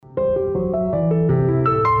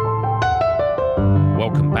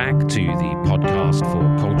back to the podcast for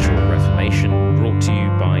Cultural Reformation, brought to you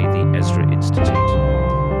by the Ezra Institute.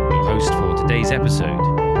 Your host for today's episode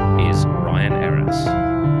is Ryan Eras.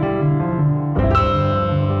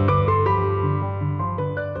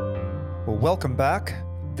 Well, welcome back.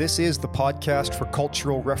 This is the podcast for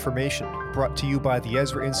Cultural Reformation, brought to you by the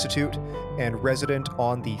Ezra Institute and resident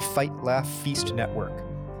on the Fight, Laugh, Feast network.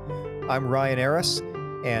 I'm Ryan Eras,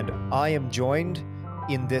 and I am joined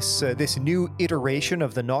in this new iteration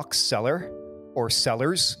of the Knox Cellar, or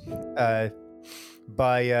Cellars,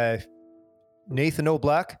 by Nathan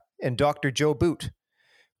O'Black and Dr. Joe Boot.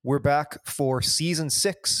 We're back for season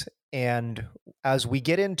 6, and as we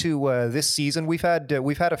get into this season, we've had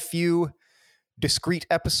a few discrete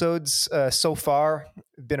episodes so far.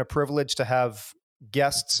 It's been a privilege to have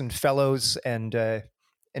guests and fellows and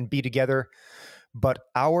be together. But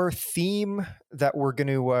our theme that we're going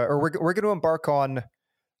to embark on,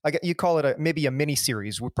 you call it maybe a mini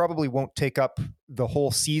series. We probably won't take up the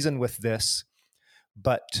whole season with this,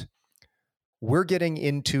 but we're getting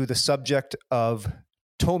into the subject of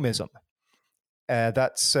Thomism.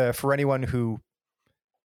 That's for anyone who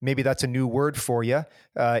maybe that's a new word for you.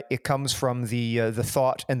 It comes from the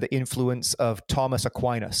thought and the influence of Thomas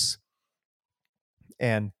Aquinas.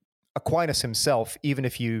 And Aquinas himself, even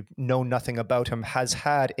if you know nothing about him, has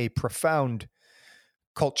had a profound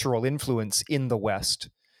cultural influence in the West,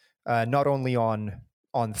 not only on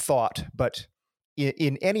thought, but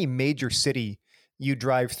in any major city you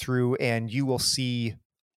drive through and you will see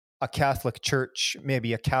a Catholic church,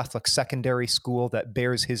 maybe a Catholic secondary school that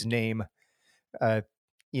bears his name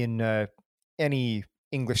in any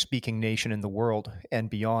English-speaking nation in the world and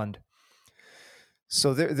beyond.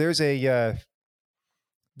 So there's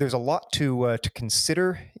a lot to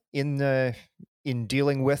consider in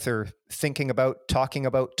dealing with or thinking about, talking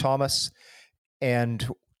about Thomas. And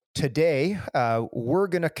today we're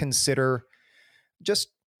going to consider just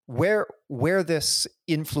where this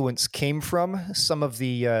influence came from, some of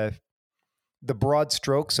the broad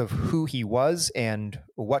strokes of who he was and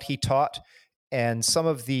what he taught, and some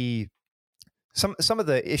of the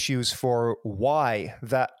issues for why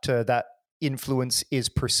that influence is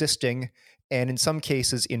persisting, and in some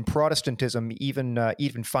cases in Protestantism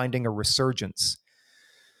even finding a resurgence.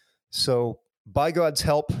 So by God's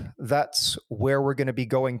help, that's where we're going to be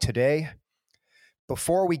going today.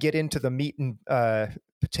 Before we get into the meat and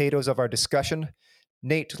potatoes of our discussion,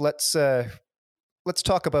 Nate, let's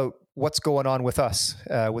talk about what's going on with us,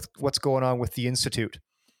 with what's going on with the Institute.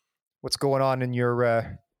 What's going on in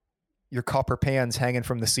your copper pans hanging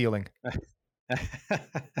from the ceiling?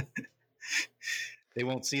 They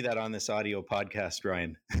won't see that on this audio podcast,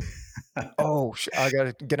 Ryan. Oh, I'm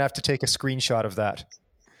gonna have to take a screenshot of that.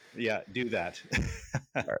 Yeah, do that.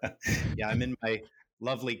 Right. Yeah, I'm in my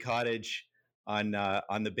lovely cottage on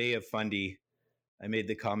the Bay of Fundy. I made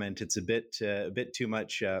the comment it's a bit too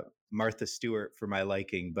much Martha Stewart for my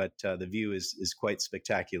liking, but the view is quite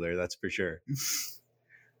spectacular, that's for sure.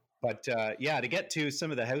 But to get to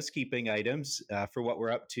some of the housekeeping items for what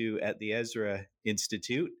we're up to at the Ezra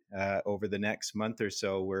Institute over the next month or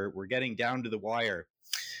so, we're getting down to the wire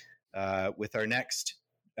with our next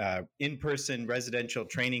in-person residential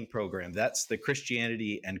training program. That's the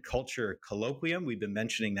Christianity and Culture Colloquium. We've been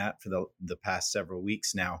mentioning that for the past several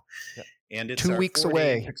weeks now. Yep. And it's 2 weeks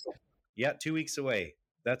away. Yeah, 2 weeks away.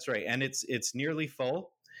 That's right. And it's nearly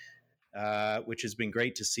full. Which has been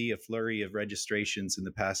great to see, a flurry of registrations in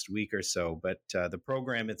the past week or so. But the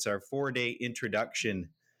program, it's our 4-day introduction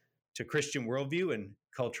to Christian worldview and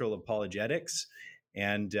cultural apologetics.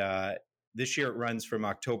 And this year it runs from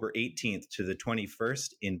October 18th to the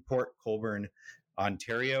 21st in Port Colborne,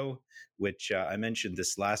 Ontario, which I mentioned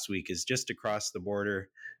this last week is just across the border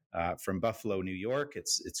from Buffalo, New York.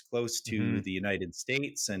 It's close to the United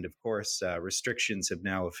States. And of course, restrictions have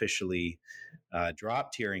now officially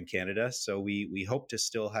dropped here in Canada. So we hope to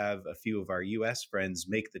still have a few of our U.S. friends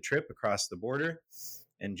make the trip across the border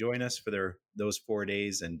and join us for those 4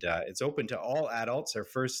 days. And it's open to all adults. Our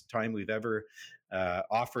first time we've ever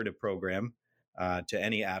offered a program to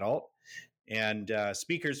any adult. And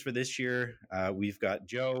speakers for this year, we've got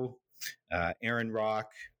Joe, Aaron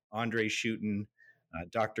Rock, Andre Schutten,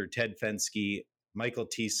 Dr. Ted Fensky, Michael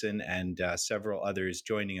Thiessen, and several others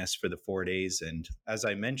joining us for the 4 days. And as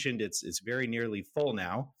I mentioned, it's very nearly full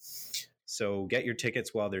now. So get your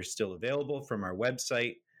tickets while they're still available from our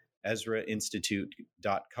website,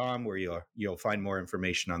 EzraInstitute.com, where you'll find more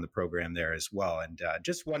information on the program there as well. And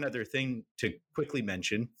just one other thing to quickly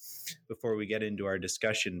mention before we get into our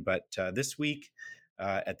discussion, but this week,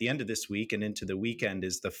 at the end of this week and into the weekend,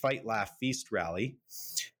 is the Fight, Laugh, Feast rally.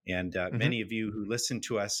 And many of you who listen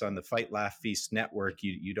to us on the Fight Laugh Feast network,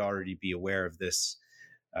 you'd already be aware of this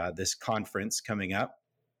this conference coming up.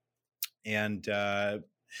 And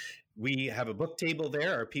we have a book table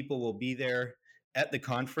there. Our people will be there at the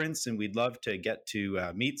conference, and we'd love to get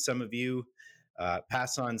to meet some of you,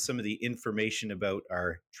 pass on some of the information about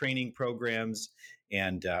our training programs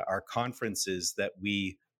and our conferences that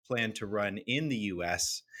we plan to run in the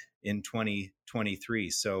U.S. in 2023.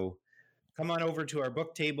 So come on over to our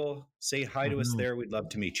book table, say hi to us there. We'd love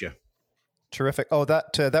to meet you. Terrific. Oh,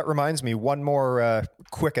 that reminds me. One more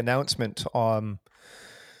quick announcement.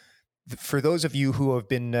 For those of you who have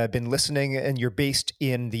been listening and you're based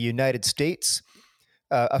in the United States,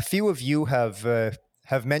 a few of you have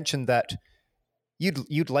mentioned that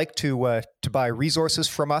you'd like to buy resources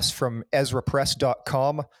from us from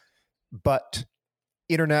EzraPress.com, but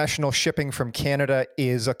international shipping from Canada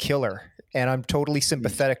is a killer, and I'm totally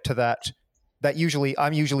sympathetic to that. I'm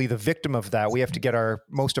usually the victim of that. We have to get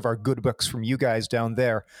most of our good books from you guys down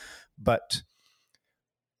there, but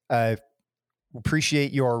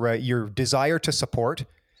appreciate your desire to support.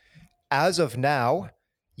 As of now,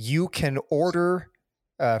 you can order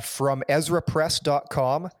from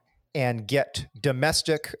EzraPress.com and get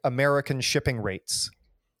domestic American shipping rates.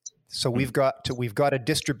 So we've got a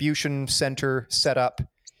distribution center set up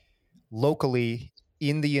locally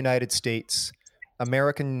in the United States.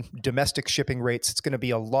 American domestic shipping rates. It's going to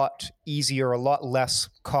be a lot easier, a lot less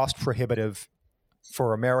cost prohibitive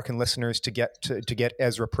for American listeners to get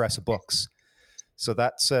Ezra Press books. So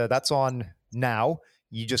that's on now.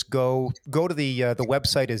 You just go to the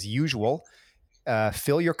website as usual,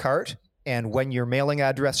 fill your cart, and when your mailing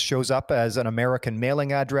address shows up as an American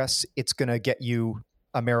mailing address, it's going to get you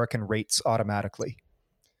American rates automatically.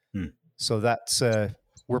 So that's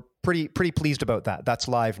we're pretty pleased about that. That's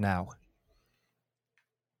live now.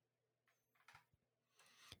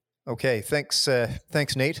 Okay, thanks,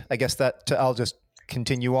 Nate. I guess that I'll just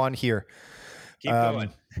continue on here. Keep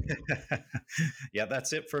going. Yeah,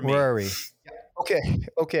 that's it for me. Where are we?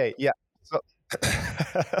 Okay, yeah. So,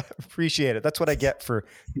 appreciate it. That's what I get for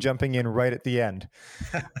jumping in right at the end.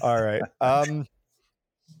 All right.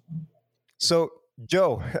 So,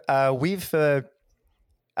 Joe, we've,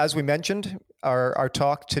 as we mentioned, our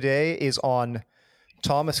talk today is on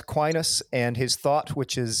Thomas Aquinas and his thought,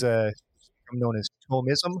 which is known as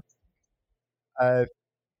Thomism.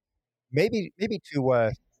 Maybe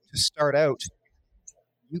to start out,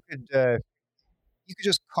 you could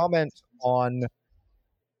just comment on.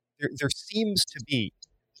 There seems to be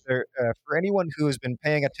for anyone who has been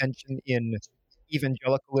paying attention in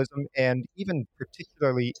evangelicalism and even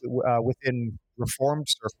particularly within Reformed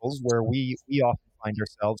circles where we often find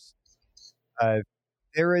ourselves,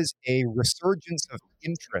 there is a resurgence of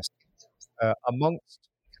interest amongst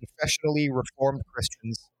confessionally Reformed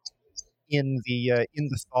Christians in the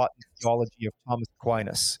thought and theology of Thomas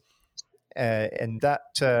Aquinas, and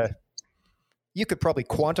that you could probably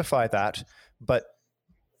quantify that, but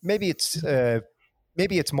maybe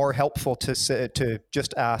it's more helpful to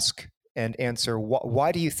just ask and answer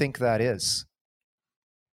why do you think that is?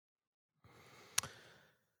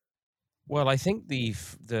 Well, I think the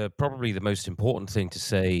probably the most important thing to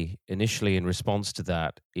say initially in response to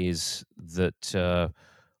that is that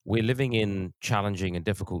we're living in challenging and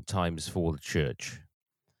difficult times for the church.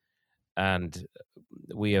 And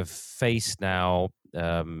we have faced now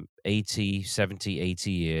 80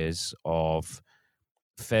 years of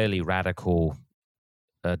fairly radical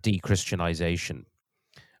de-Christianization.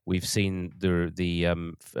 We've seen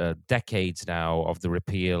the decades now of the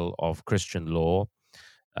repeal of Christian law.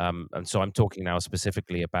 And so I'm talking now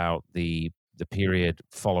specifically about the period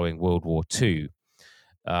following World War II.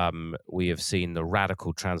 We have seen the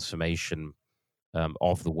radical transformation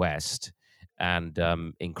of the West, and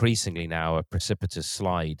increasingly now a precipitous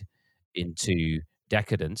slide into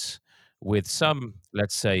decadence, with some,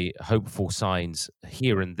 let's say, hopeful signs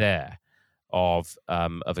here and there of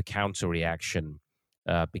a counter reaction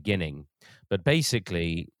beginning. But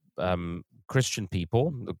basically, Christian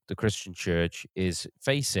people, the Christian church, is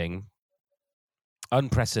facing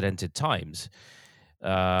unprecedented times,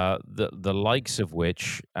 the likes of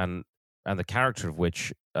which and the character of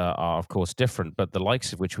which are of course different, but the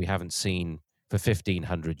likes of which we haven't seen for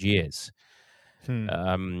 1,500 years.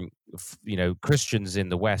 Christians in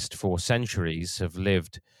the West for centuries have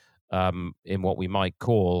lived in what we might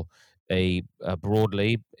call a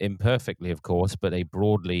broadly, imperfectly of course, but a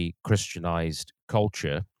broadly Christianized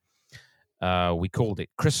culture. We called it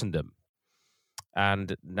Christendom.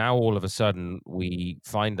 And now all of a sudden we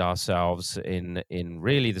find ourselves in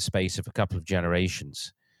really the space of a couple of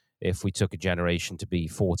generations, if we took a generation to be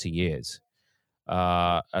 40 years,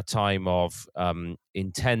 a time of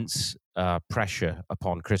intense pressure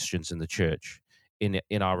upon Christians in the church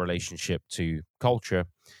in our relationship to culture,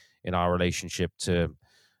 in our relationship to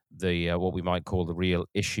the what we might call the real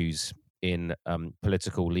issues in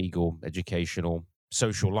political, legal, educational,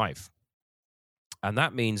 social life. And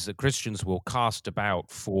that means that Christians will cast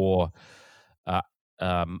about for uh,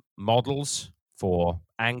 models, for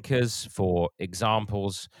anchors, for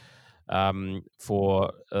examples,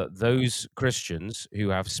 for those Christians who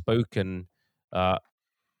have spoken uh,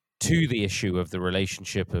 to the issue of the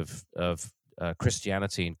relationship of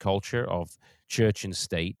Christianity and culture, of church and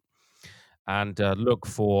state, and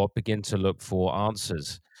begin to look for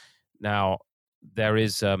answers. Now, there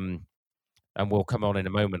is, and we'll come on in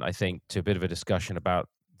a moment, I think, to a bit of a discussion about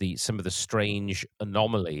some of the strange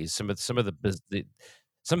anomalies, something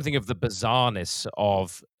of the bizarreness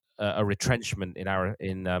of a retrenchment in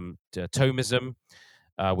Thomism,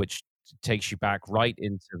 which takes you back right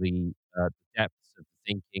into the depths of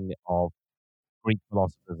thinking of Greek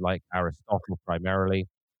philosophers like Aristotle, primarily,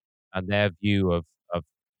 and their view of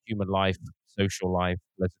human life, social life,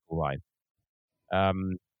 political life.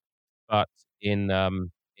 Um, but in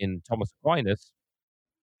Thomas Aquinas,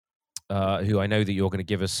 who I know that you're going to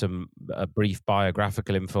give us some brief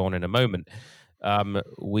biographical info on in a moment,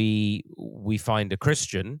 we find a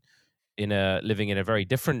Christian living in a very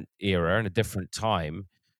different era and a different time,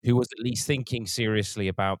 who was at least thinking seriously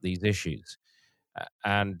about these issues.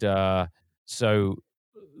 And so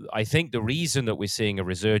I think the reason that we're seeing a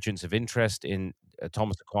resurgence of interest in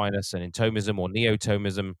Thomas Aquinas and in Thomism or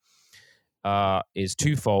Neo-Thomism is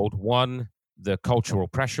twofold. One, the cultural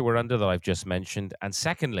pressure we're under that I've just mentioned. And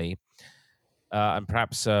secondly, and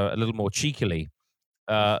perhaps a little more cheekily,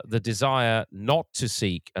 the desire not to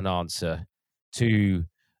seek an answer to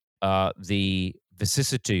the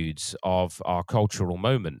vicissitudes of our cultural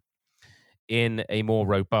moment in a more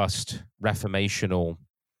robust reformational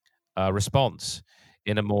response,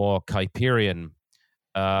 in a more Kuyperian,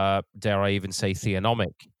 dare I even say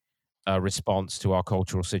theonomic response to our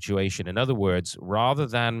cultural situation. In other words, rather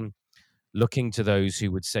than looking to those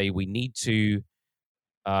who would say we need to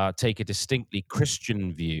take a distinctly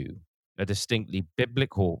Christian view, a distinctly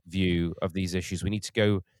biblical view of these issues, we need to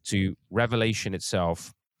go to revelation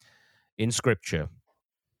itself in Scripture,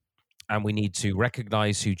 and we need to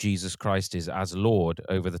recognize who Jesus Christ is as Lord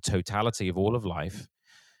over the totality of all of life.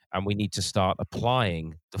 And we need to start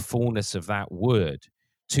applying the fullness of that word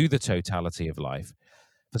to the totality of life.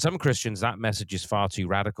 For some Christians, that message is far too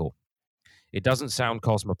radical. It doesn't sound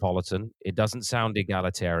cosmopolitan. It doesn't sound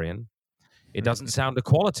egalitarian. It doesn't sound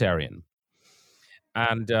equalitarian.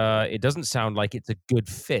 And it doesn't sound like it's a good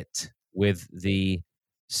fit with the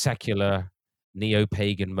secular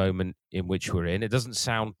neo-pagan moment in which we're in. It doesn't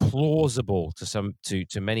sound plausible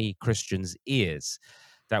to many Christians' ears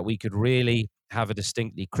that we could really have a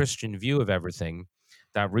distinctly Christian view of everything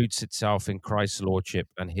that roots itself in Christ's lordship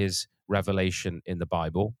and his revelation in the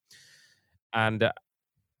Bible. And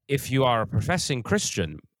if you are a professing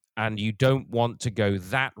Christian and you don't want to go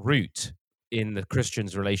that route in the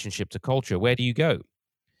Christian's relationship to culture, where do you go?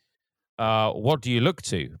 What do you look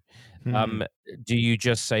to? Do you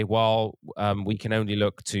just say, well, we can only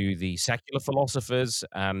look to the secular philosophers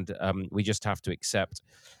and we just have to accept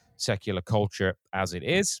secular culture as it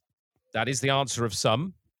is? That is the answer of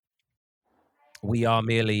some. We are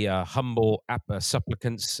merely humble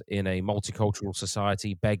supplicants in a multicultural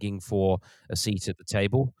society begging for a seat at the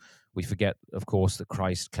table. We forget, of course, that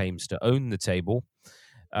Christ claims to own the table.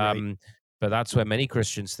 Right. But that's where many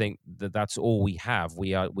Christians think that that's all we have.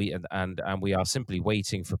 We are simply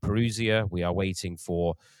waiting for Parousia. We are waiting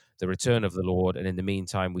for the return of the Lord, and in the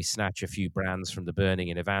meantime, we snatch a few brands from the burning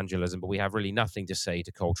in evangelism. But we have really nothing to say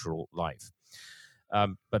to cultural life.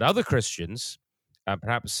 But other Christians, and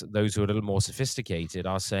perhaps those who are a little more sophisticated,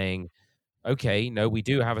 are saying, "Okay, no, we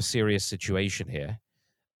do have a serious situation here,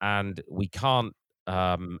 and we can't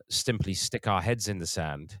simply stick our heads in the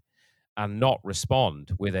sand and not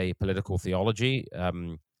respond with a political theology.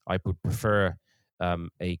 I would prefer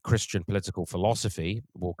a Christian political philosophy.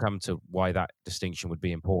 We'll come to why that distinction would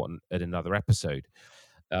be important at another episode.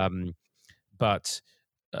 But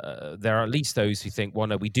there are at least those who think, well,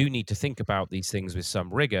 no, we do need to think about these things with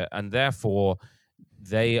some rigor, and therefore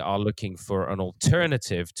they are looking for an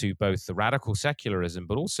alternative to both the radical secularism,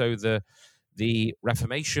 but also the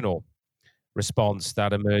reformational response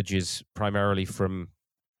that emerges primarily from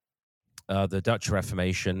the Dutch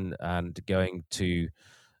Reformation and going to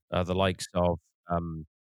the likes of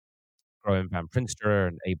Graham van Prinsterer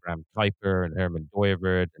and Abraham Kuyper and Herman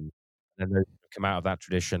Dooyeweerd, and those who come out of that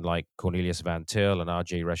tradition like Cornelius van Til and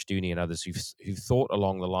R.J. Rushdoony and others who've thought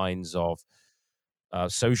along the lines of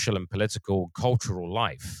social and political cultural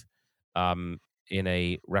life in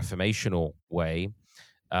a reformational way.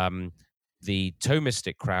 Um, the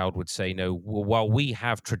Thomistic crowd would say, no, while we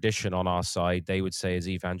have tradition on our side, they would say, as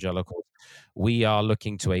evangelicals, we are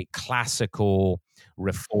looking to a classical,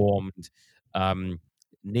 reformed,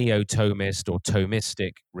 neo-Thomist or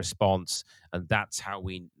Thomistic response, and that's how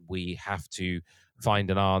we have to find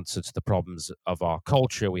an answer to the problems of our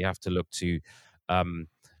culture. We have to look to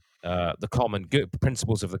the common good,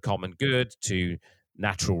 principles of the common good, to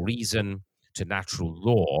natural reason, to natural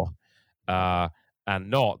law,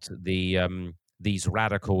 and not these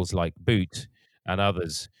radicals like Boot and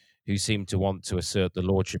others who seem to want to assert the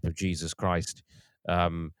lordship of Jesus Christ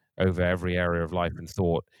over every area of life and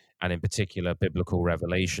thought, and in particular biblical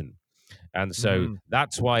revelation. And so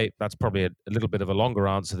that's probably a little bit of a longer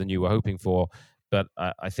answer than you were hoping for, but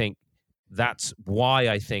I think that's why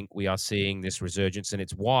I think we are seeing this resurgence, and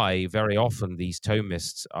it's why very often these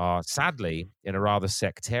Thomists are, sadly, in a rather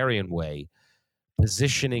sectarian way,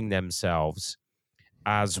 positioning themselves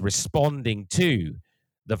as responding to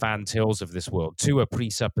the Van Tills of this world, to a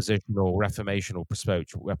presuppositional reformational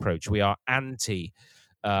approach. We are anti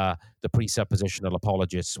the presuppositional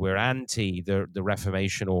apologists. We're anti the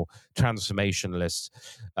reformational transformationalists.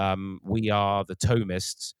 We are the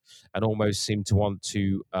Thomists, and almost seem to want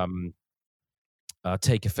to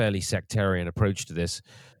take a fairly sectarian approach to this,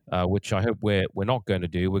 which I hope we're not going to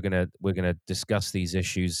do. We're going to discuss these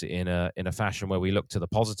issues in a fashion where we look to the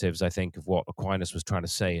positives, I think, of what Aquinas was trying to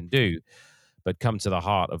say and do, but come to the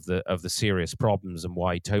heart of the serious problems and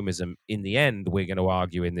why Thomism, in the end, we're going to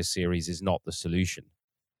argue in this series, is not the solution.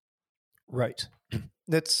 Right.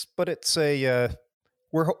 It's a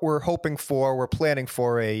we're planning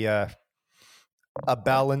for a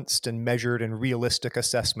balanced and measured and realistic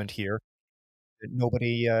assessment here.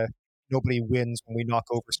 Nobody wins when we knock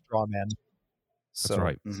over straw men. So that's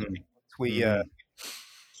right.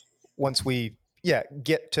 Once we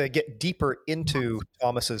get deeper into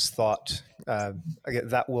Thomas's thought,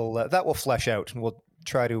 that will flesh out, and we'll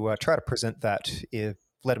try to present that.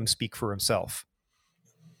 Let him speak for himself.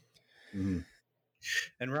 Mm-hmm.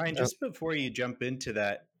 And Ryan, just before you jump into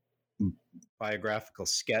that biographical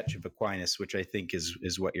sketch of Aquinas, which I think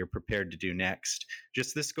is what you're prepared to do next,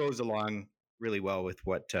 just this goes along really well with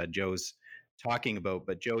what Joe's talking about.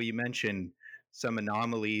 But Joe, you mentioned some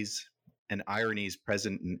anomalies and ironies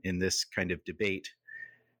present in this kind of debate.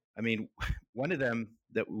 I mean, one of them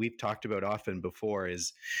that we've talked about often before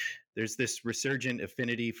is there's this resurgent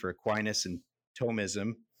affinity for Aquinas and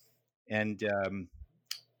Thomism, and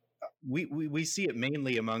we see it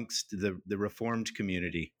mainly amongst the Reformed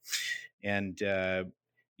community. And,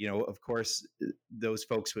 of course, those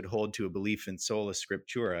folks would hold to a belief in sola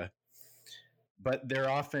scriptura, but they're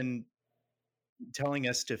often telling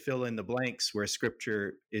us to fill in the blanks where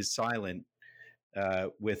scripture is silent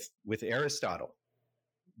with Aristotle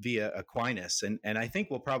via Aquinas. And I think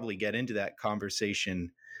we'll probably get into that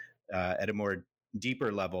conversation at a more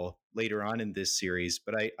deeper level later on in this series.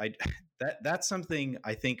 But that's something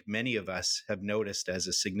I think many of us have noticed as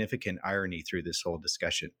a significant irony through this whole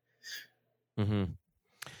discussion. Mm-hmm.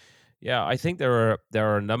 Yeah, I think there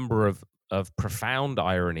are a number of profound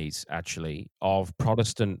ironies, actually, of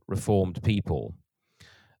Protestant Reformed people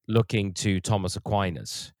looking to Thomas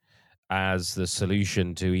Aquinas as the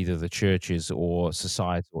solution to either the church's or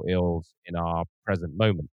societal ills in our present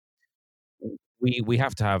moment. We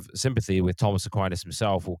have to have sympathy with Thomas Aquinas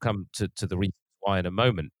himself. We'll come to the reasons why in a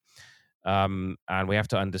moment. And we have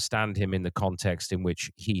to understand him in the context in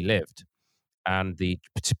which he lived and the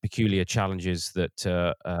peculiar challenges that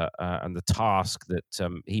and the task that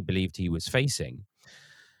he believed he was facing.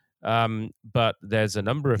 But there's a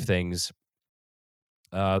number of things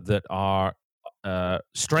that are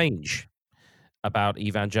strange about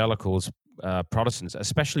evangelicals, Protestants,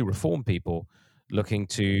 especially Reformed people, looking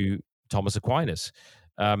to Thomas Aquinas.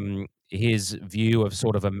 His view of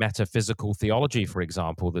sort of a metaphysical theology, for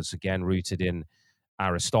example, that's again rooted in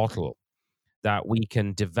Aristotle, that we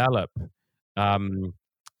can develop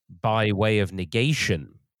by way of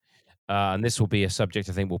negation. And this will be a subject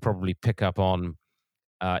I think we'll probably pick up on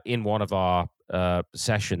in one of our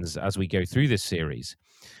sessions as we go through this series,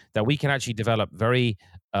 that we can actually develop very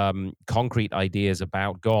concrete ideas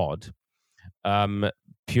about God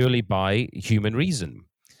purely by human reason,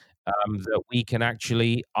 that we can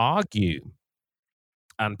actually argue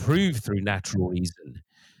and prove through natural reason.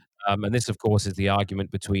 And this, of course, is the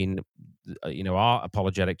argument between, our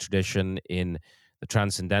apologetic tradition in the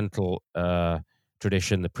transcendental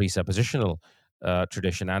tradition, the presuppositional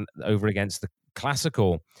tradition, and over against the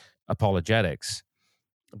classical apologetics.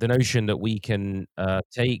 The notion that we can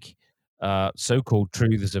take so-called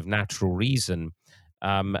truths of natural reason,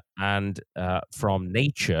 and from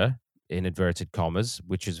nature, in inverted commas,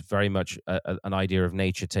 which is very much an idea of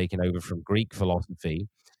nature taken over from Greek philosophy,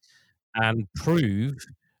 and prove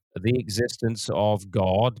the existence of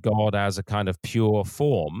God as a kind of pure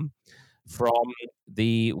form from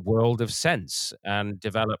the world of sense, and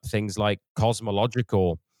develop things like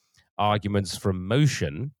cosmological arguments from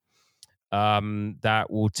motion, that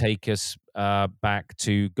will take us back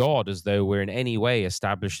to God, as though we're in any way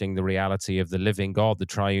establishing the reality of the living God, the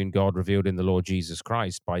triune God revealed in the Lord Jesus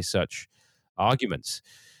Christ by such arguments.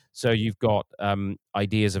 So you've got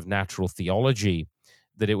ideas of natural theology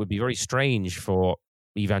that it would be very strange for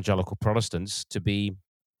evangelical Protestants to be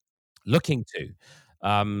looking to.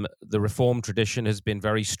 The Reformed tradition has been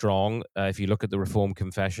very strong, if you look at the Reformed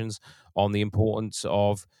confessions, on the importance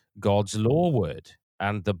of God's law word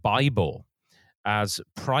and the Bible as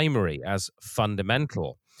primary, as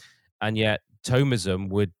fundamental. And yet, Thomism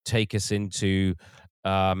would take us into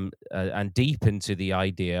and deep into the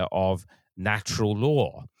idea of natural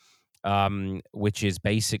law, which is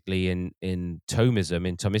basically in Thomism,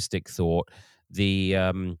 in Thomistic thought,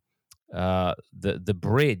 the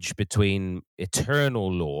bridge between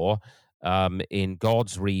eternal law in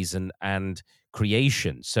God's reason and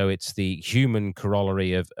creation. So it's the human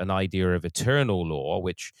corollary of an idea of eternal law,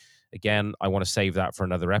 which, again, I want to save that for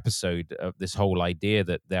another episode, of this whole idea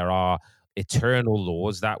that there are eternal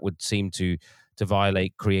laws that would seem to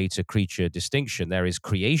violate creator-creature distinction. There is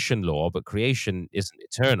creation law, but creation isn't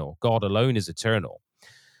eternal. God alone is eternal.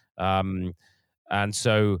 And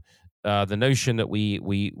so the notion that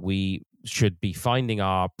we should be finding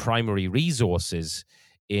our primary resources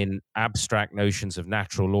in abstract notions of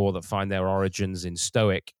natural law that find their origins in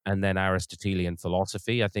Stoic and then Aristotelian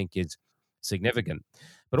philosophy, I think is significant.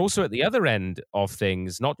 But also at the other end of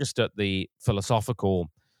things, not just at the philosophical,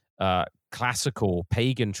 classical,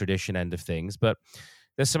 pagan tradition end of things, but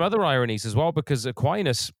there's some other ironies as well, because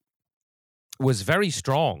Aquinas was very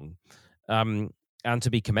strong, and to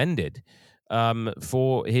be commended,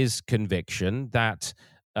 for his conviction that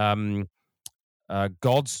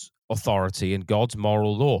God's authority and God's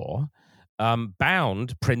moral law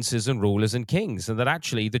bound princes and rulers and kings, and that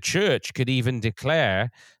actually the church could even declare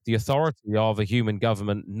the authority of a human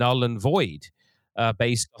government null and void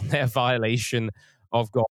based on their violation of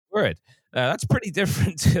God's word. That's pretty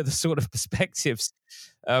different to the sort of perspectives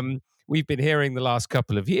we've been hearing the last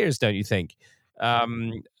couple of years, don't you think?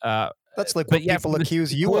 That's like what people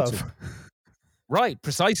accuse you of. Right,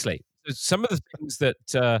 precisely. Some of the things that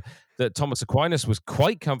Thomas Aquinas was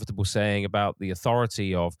quite comfortable saying about the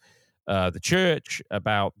authority of the church,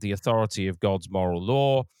 about the authority of God's moral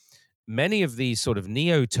law, many of these sort of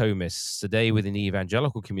neo-Thomists today within the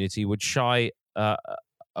evangelical community would shy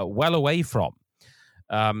well away from,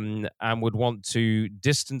 and would want to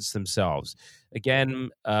distance themselves. Again,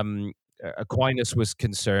 Aquinas was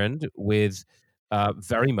concerned with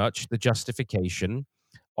very much the justification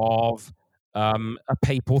of a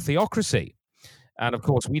papal theocracy. And of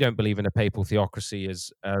course, we don't believe in a papal theocracy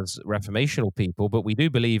as reformational people, but we do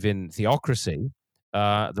believe in theocracy,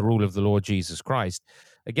 the rule of the Lord Jesus Christ.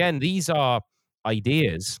 Again, these are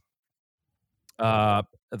ideas that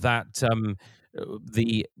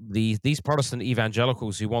these Protestant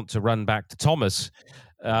evangelicals who want to run back to Thomas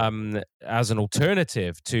as an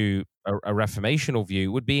alternative to a reformational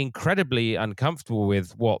view would be incredibly uncomfortable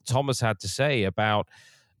with what Thomas had to say about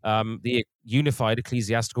the unified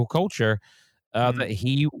ecclesiastical culture that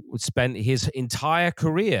he spent his entire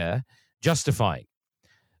career justifying.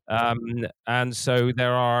 And so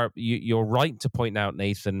there are, you're right to point out,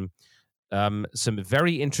 Nathan, some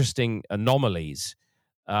very interesting anomalies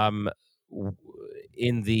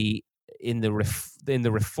in the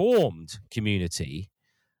Reformed community,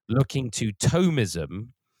 looking to Thomism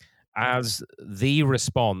as the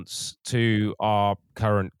response to our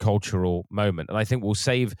current cultural moment. And I think we'll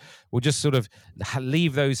just sort of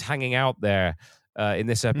leave those hanging out there in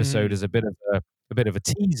this episode as a bit of a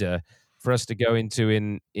teaser for us to go into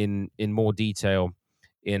in more detail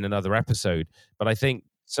in another episode. But I think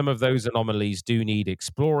some of those anomalies do need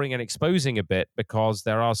exploring and exposing a bit, because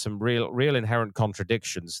there are some real inherent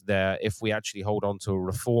contradictions there if we actually hold on to a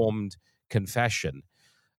Reformed confession,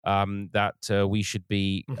 that we should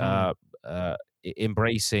be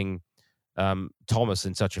embracing Thomas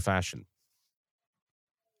in such a fashion.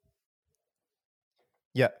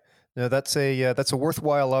 Yeah, no, that's a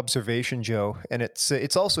worthwhile observation, Joe, and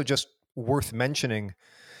it's also just worth mentioning.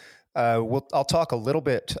 I'll talk a little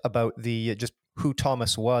bit about just who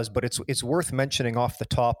Thomas was, but it's worth mentioning off the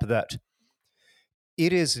top that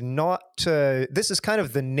it is not. This is kind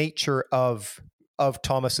of the nature of of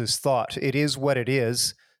Thomas's thought. It is what it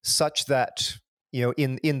is, such that,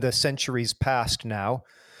 in the centuries past now,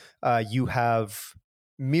 you have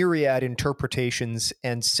myriad interpretations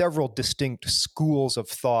and several distinct schools of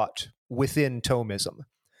thought within Thomism.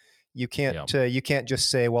 You can't just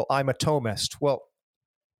say, well, I'm a Thomist. Well,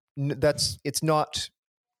 it's not,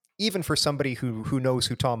 even for somebody who knows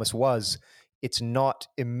who Thomas was, it's not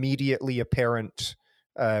immediately apparent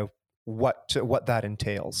what that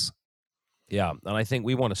entails. Yeah, and I think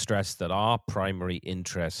we want to stress that our primary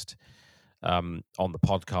interest on the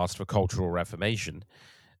podcast for Cultural Reformation,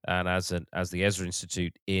 and as the Ezra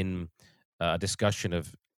Institute, in a discussion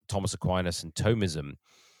of Thomas Aquinas and Thomism,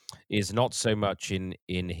 is not so much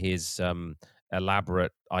in his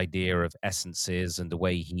elaborate idea of essences and the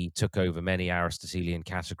way he took over many Aristotelian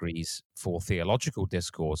categories for theological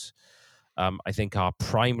discourse. I think our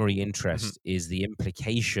primary interest is the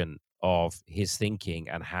implication of his thinking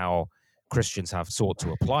and how Christians have sought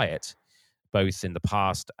to apply it, both in the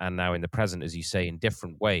past and now in the present, as you say, in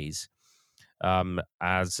different ways,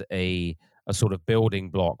 as a sort of building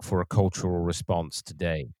block for a cultural response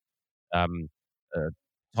today.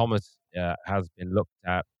 Thomas has been looked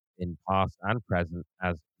at in past and present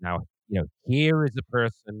as, now, here is a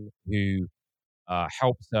person who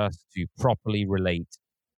helps us to properly relate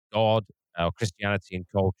God, Christianity and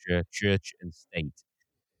culture, church and state.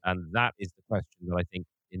 And that is the question that I think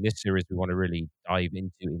in this series we want to really dive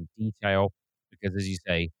into in detail, because, as you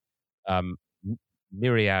say,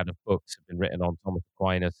 myriad of books have been written on Thomas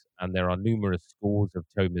Aquinas, and there are numerous schools of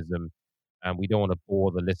Thomism, and we don't want to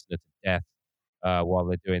bore the listener to death while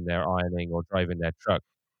they're doing their ironing or driving their truck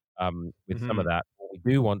with some of that. What we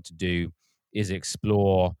do want to do is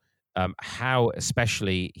explore how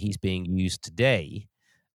especially he's being used today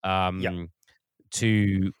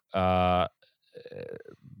to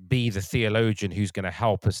be the theologian who's going to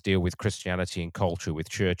help us deal with Christianity and culture, with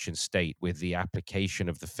church and state, with the application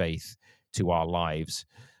of the faith to our lives.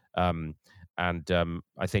 And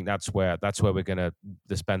I think that's where we're going to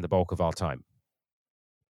spend the bulk of our time.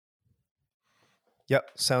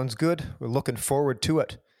 Yep, sounds good. We're looking forward to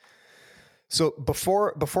it. So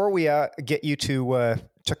before we get you to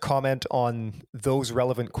comment on those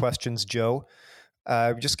relevant questions, Joe,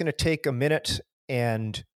 we're just going to take a minute,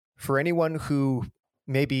 and for anyone who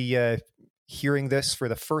may be hearing this for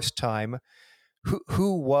the first time,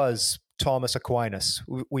 who was Thomas Aquinas?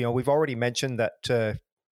 We've already mentioned that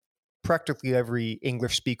practically every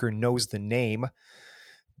English speaker knows the name,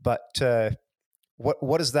 but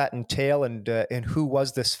what does that entail, and who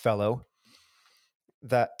was this fellow?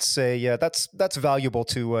 That's valuable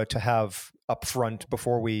to have up front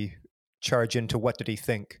before we charge into what did he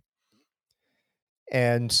think.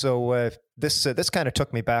 And so this kind of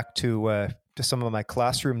took me back to some of my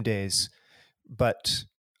classroom days. But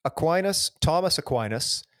Thomas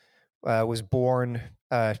Aquinas, was born.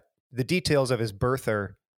 The details of his birth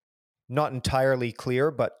are not entirely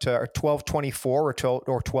clear, but 1224 or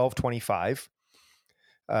 1225.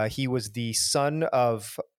 He was the son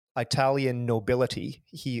of Italian nobility.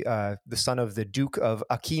 He the son of the Duke of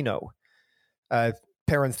Aquino.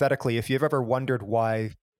 Parenthetically, if you've ever wondered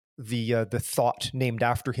why the thought named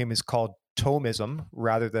after him is called Thomism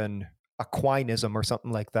rather than Aquinism or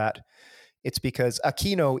something like that, it's because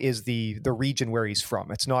Aquino is the region where he's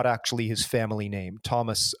from. It's not actually his family name,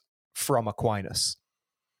 Thomas from Aquinas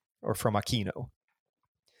or from Aquino.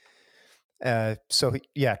 So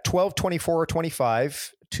 1224 or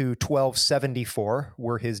 25 to 1274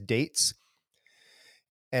 were his dates,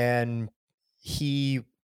 and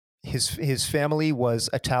his family was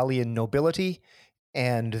Italian nobility,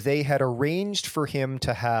 and they had arranged for him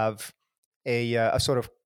to have a sort of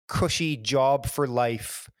cushy job for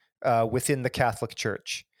life within the Catholic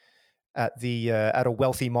Church at a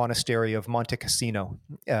wealthy monastery of Monte Cassino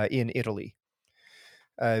in Italy.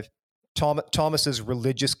 Thomas's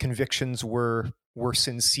religious convictions were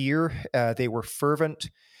sincere. They were fervent,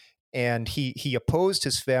 and he opposed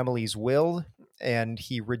his family's will, and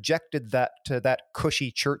he rejected that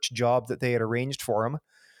cushy church job that they had arranged for him.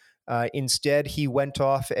 Instead, he went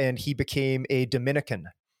off and he became a Dominican.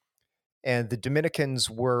 And the Dominicans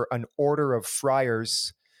were an order of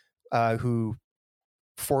friars who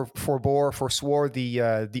forswore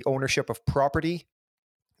the ownership of property,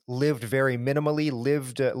 lived very minimally,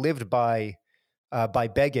 lived by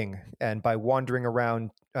begging and by wandering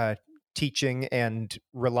around, teaching and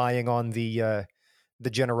relying on the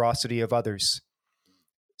generosity of others.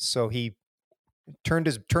 So he turned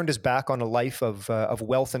his back on a life of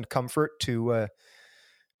wealth and comfort to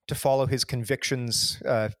follow his convictions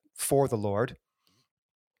for the Lord,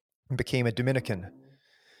 and became a Dominican.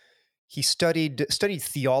 He studied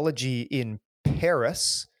theology in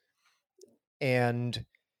Paris, and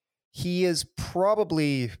he is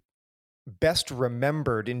probably best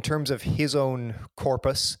remembered in terms of his own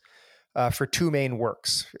corpus for two main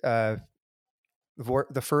works. The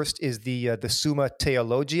first is the Summa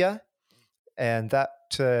Theologia, and that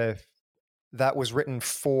was written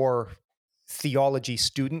for theology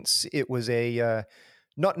students. It was a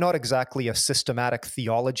not exactly a systematic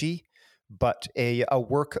theology, but a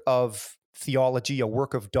work of theology, a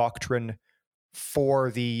work of doctrine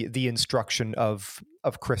for the instruction of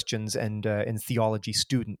Christians and theology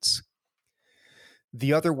students.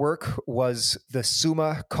 The other work was the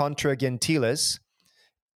Summa Contra Gentiles,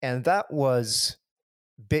 and that was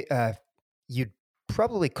you'd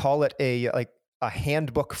probably call it a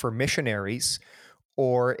handbook for missionaries,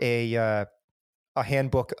 or a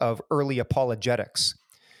handbook of early apologetics.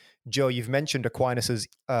 Joe, you've mentioned Aquinas's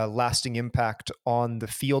lasting impact on the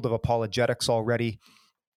field of apologetics already,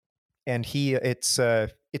 and it's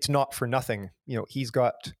not for nothing. He's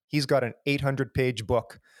got an 800-page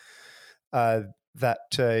book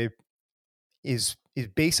that is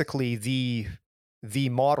basically the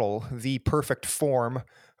model, the perfect form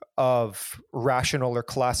of rational or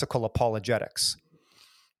classical apologetics.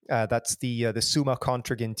 That's the Summa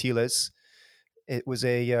Contra Gentiles. It was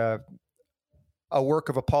a work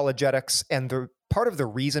of apologetics, and the part of the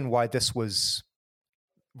reason why this was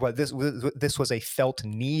a felt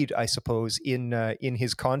need, I suppose, in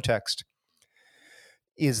his context,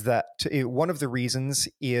 is that one of the reasons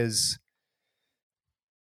is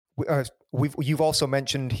you've also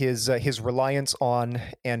mentioned his reliance on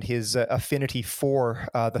and his affinity for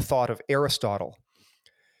the thought of Aristotle,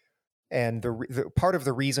 and the part of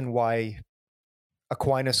the reason why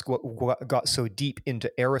Aquinas got so deep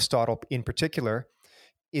into Aristotle in particular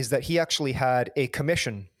is that he actually had a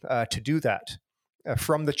commission to do that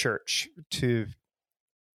from the church to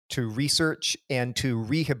research and to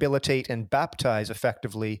rehabilitate and baptize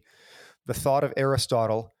effectively the thought of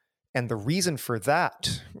Aristotle. And the reason for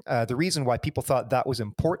that, the reason why people thought that was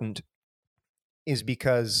important, is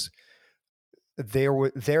because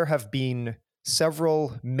there have been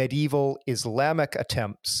several medieval Islamic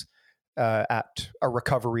attempts at a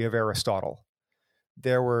recovery of Aristotle.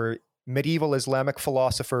 There were medieval Islamic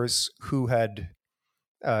philosophers who had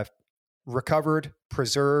recovered,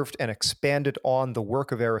 preserved, and expanded on the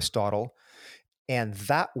work of Aristotle, and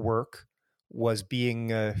that work was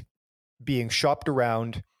being shopped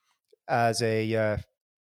around as as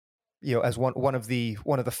one of the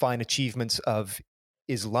fine achievements of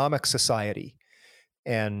Islamic society.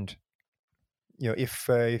 And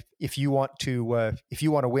if you want to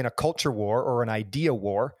win a culture war or an idea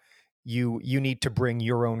war, you need to bring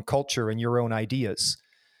your own culture and your own ideas.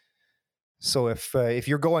 So if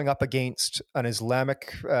you're going up against an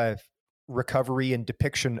Islamic recovery and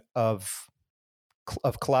depiction of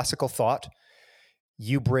classical thought,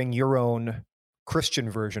 you bring your own Christian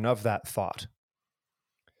version of that thought.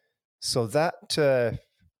 So that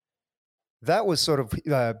was sort of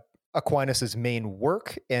Aquinas's main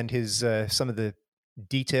work, and his some of the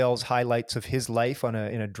details, highlights of his life in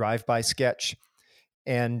a drive-by sketch.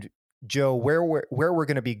 And Joe, where we're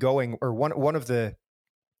going to be going, or one of the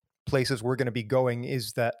places we're going to be going,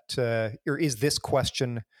 is this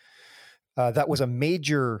question that was a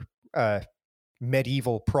major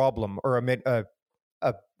medieval problem, or a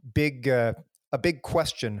big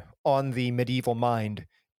question on the medieval mind,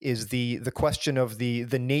 is the question of the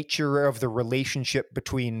nature of the relationship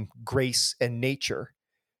between grace and nature,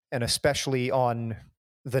 and especially on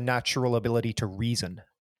the natural ability to reason.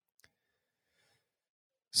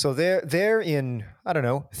 So there in, I don't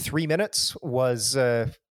know, 3 minutes was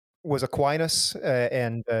Aquinas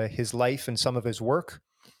and his life and some of his work.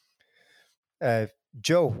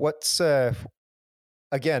 Joe, what's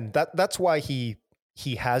again, that's why he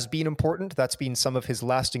has been important. That's been some of his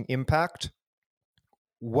lasting impact.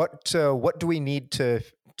 What do we need to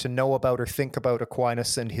know about or think about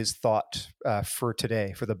Aquinas and his thought for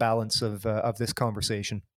today, for the balance of this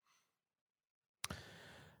conversation?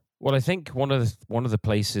 Well, I think one of the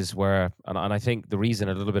places where, and I think the reason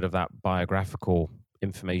a little bit of that biographical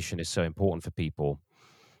information is so important for people,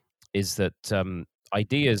 is that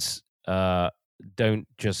ideas don't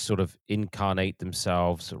just sort of incarnate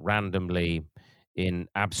themselves randomly in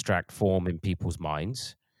abstract form in people's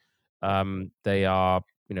minds. They are,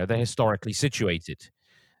 they're historically situated,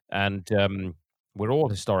 and we're all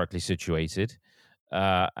historically situated,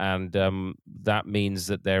 and that means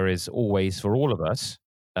that there is always, for all of us,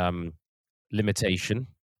 limitation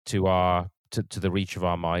to the reach of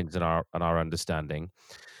our minds and our understanding,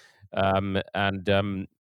 and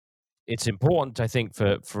it's important, I think,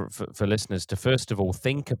 for listeners to first of all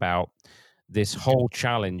think about this whole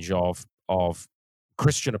challenge of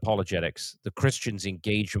Christian apologetics, the Christian's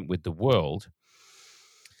engagement with the world,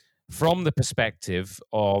 from the perspective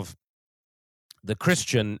of the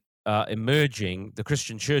Christian the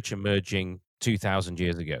Christian church emerging 2,000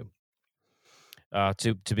 years ago,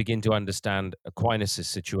 to begin to understand Aquinas'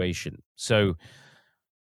 situation. So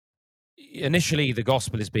initially, the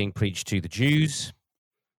gospel is being preached to the Jews.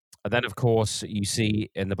 And then, of course, you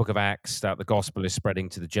see in the book of Acts that the gospel is spreading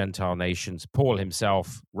to the Gentile nations. Paul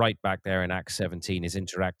himself, right back there in Acts 17, is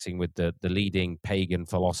interacting with the leading pagan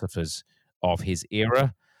philosophers of his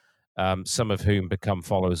era, some of whom become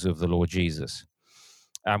followers of the Lord Jesus.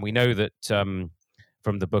 And we know that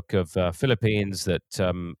from the book of Philippians that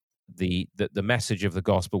the message of the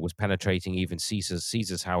gospel was penetrating even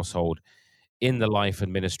Caesar's household in the life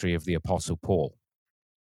and ministry of the Apostle Paul.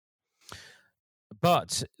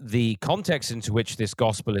 But the context into which this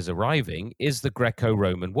gospel is arriving is the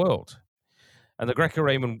Greco-Roman world. And the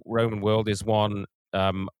Greco-Roman world is one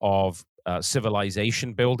of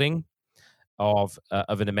civilization building, of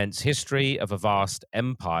an immense history, of a vast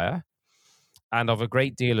empire, and of a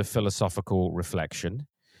great deal of philosophical reflection.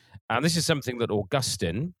 And this is something that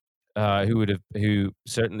Augustine, who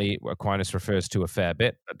certainly Aquinas refers to a fair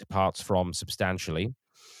bit, but departs from substantially,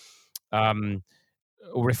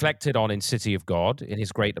 reflected on in City of God, in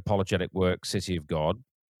his great apologetic work, City of God,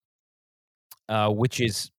 which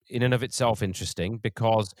is in and of itself interesting,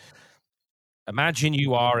 because imagine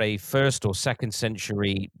you are a 1st or 2nd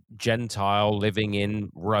century Gentile living in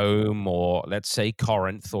Rome, or let's say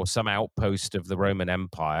Corinth, or some outpost of the Roman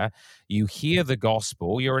Empire. You hear the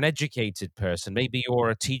gospel, you're an educated person, maybe you're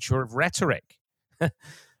a teacher of rhetoric,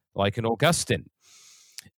 like an Augustine,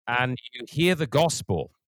 and you hear the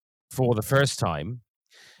gospel for the first time,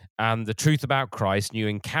 and the truth about Christ, and you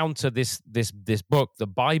encounter this book, the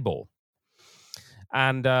Bible.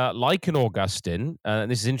 And like an Augustine,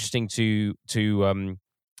 and this is interesting to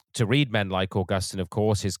read men like Augustine, of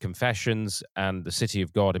course, his Confessions and the City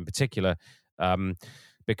of God in particular,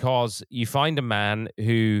 because you find a man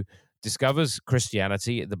who discovers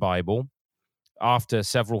Christianity, the Bible, after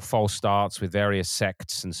several false starts with various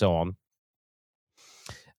sects and so on.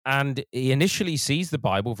 And he initially sees the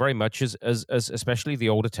Bible very much as especially the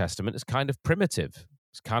Older Testament, as kind of primitive.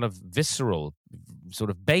 It's kind of visceral, sort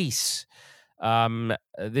of base.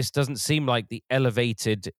 This doesn't seem like the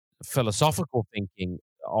elevated philosophical thinking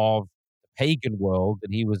of the pagan world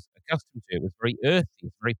that he was accustomed to. It was very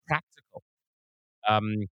earthy, very practical. Of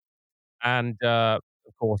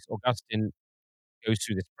course, Augustine goes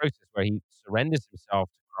through this process where he surrenders himself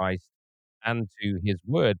to Christ and to his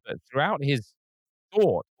word. But throughout his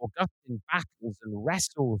thought, Augustine battles and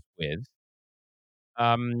wrestles with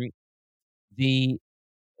the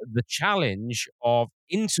challenge of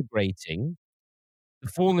integrating the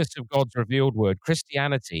fullness of God's revealed word,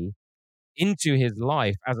 Christianity, into his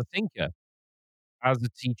life as a thinker, as a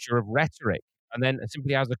teacher of rhetoric, and then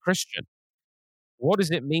simply as a Christian. What does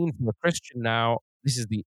it mean for a Christian now? This is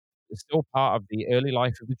still part of the early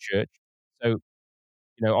life of the church. So,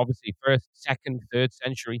 obviously 1st, 2nd, 3rd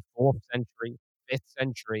century, 4th century, 5th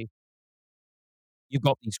century, you've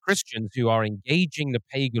got these Christians who are engaging the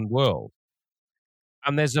pagan world,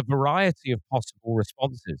 and there's a variety of possible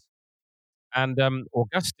responses. And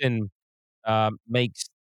Augustine makes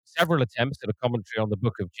several attempts at a commentary on the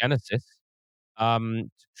book of Genesis, to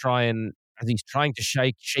try and, as he's trying to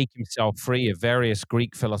shake himself free of various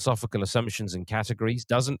Greek philosophical assumptions and categories,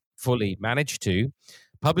 doesn't fully manage to,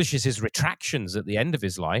 publishes his retractions at the end of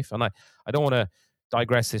his life. And I don't want to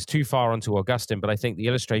digress this too far onto Augustine, but I think the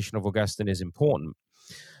illustration of Augustine is important.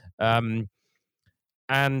 And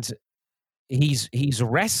he's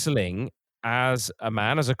wrestling as a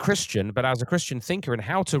man, as a Christian, but as a Christian thinker, and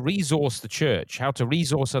how to resource the church, how to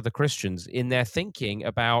resource other Christians in their thinking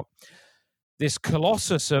about this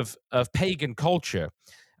colossus of pagan culture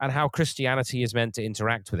and how Christianity is meant to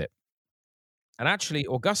interact with it. And actually,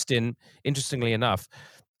 Augustine, interestingly enough,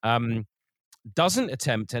 doesn't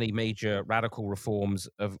attempt any major radical reforms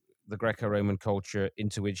of the Greco-Roman culture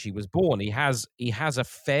into which he was born. He has a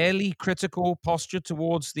fairly critical posture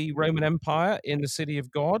towards the Roman Empire in the City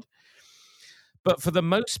of God. But for the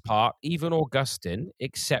most part, even Augustine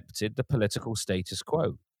accepted the political status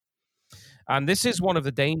quo. And this is one of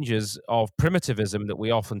the dangers of primitivism that we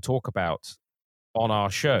often talk about on our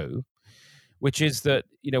show, which is that,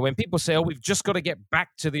 when people say, oh, we've just got to get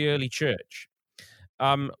back to the early church.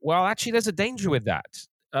 Well, actually, there's a danger with that.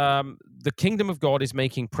 The kingdom of God is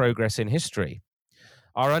making progress in history.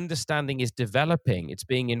 Our understanding is developing. It's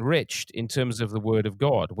being enriched in terms of the word of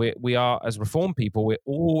God. We are, as Reformed people, we're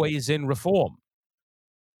always in reform.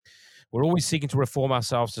 We're always seeking to reform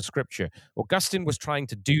ourselves to Scripture. Augustine was trying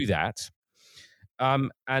to do that,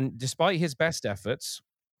 and despite his best efforts,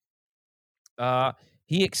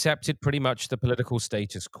 he accepted pretty much the political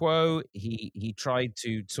status quo. He tried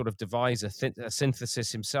to sort of devise a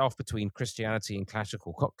synthesis himself between Christianity and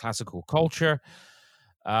classical culture.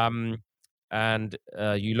 And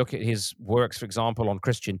you look at his works, for example, on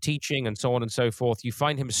Christian teaching and so on and so forth, you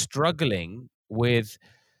find him struggling with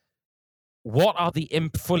what are the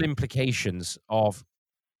full implications of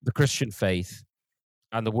the Christian faith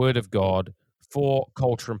and the Word of God for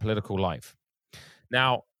culture and political life.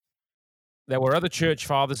 Now, there were other church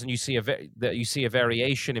fathers, and you see a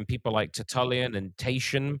variation in people like Tertullian and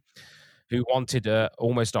Tatian, who wanted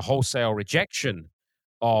almost a wholesale rejection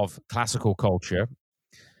of classical culture.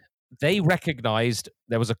 They recognized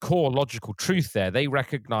there was a core logical truth there. They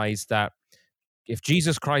recognized that if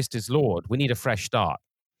Jesus Christ is Lord, we need a fresh start.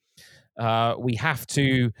 We have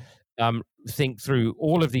to think through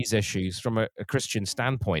all of these issues from a Christian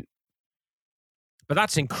standpoint. But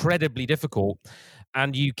that's incredibly difficult,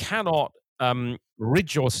 and you cannot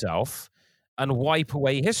rid yourself and wipe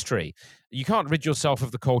away history. You can't rid yourself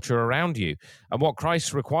of the culture around you. And what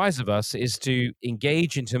Christ requires of us is to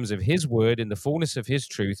engage in terms of his word in the fullness of his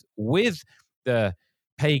truth with the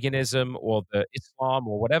paganism or the Islam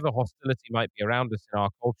or whatever hostility might be around us in our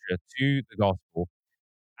culture to the gospel,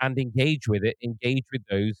 and engage with it, engage with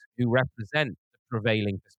those who represent the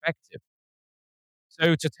prevailing perspective.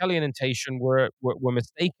 So Tertullian and Tatian were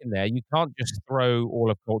mistaken there. You can't just throw all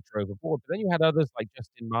of culture overboard. But then you had others like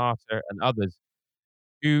Justin Martyr and others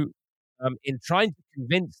who, in trying to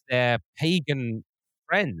convince their pagan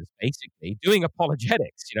friends, basically doing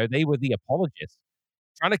apologetics, they were the apologists,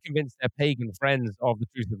 trying to convince their pagan friends of the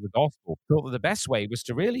truth of the gospel, thought that the best way was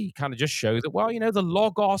to really kind of just show that, well, the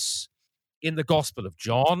Logos in the Gospel of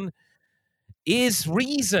John is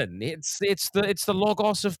reason. It's the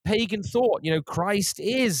Logos of pagan thought. Christ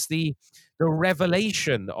is the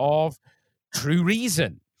revelation of true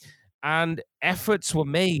reason. And efforts were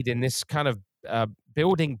made in this kind of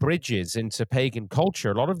building bridges into pagan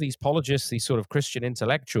culture. A lot of these apologists, these sort of Christian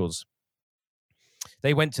intellectuals,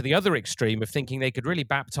 they went to the other extreme of thinking they could really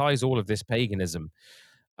baptize all of this paganism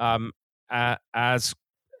and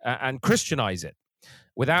Christianize it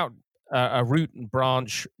without a root and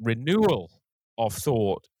branch renewal of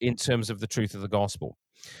thought in terms of the truth of the gospel.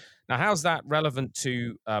 Now, how's that relevant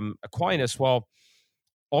to Aquinas? Well,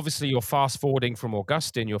 obviously, you're fast-forwarding from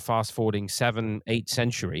Augustine, you're fast-forwarding 7-8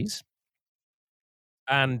 centuries,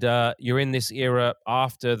 and you're in this era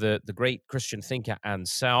after the great Christian thinker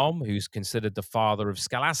Anselm, who's considered the father of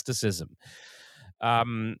scholasticism,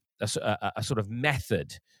 a sort of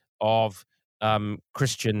method of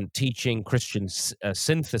Christian teaching, Christian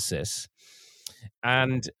synthesis.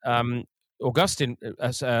 And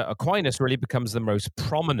Aquinas really becomes the most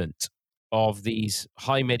prominent of these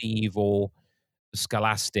high medieval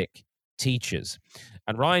scholastic teachers.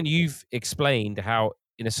 And Ryan, you've explained how,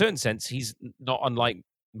 in a certain sense, he's not unlike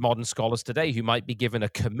modern scholars today who might be given a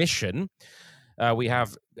commission. We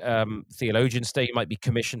have theologians today who might be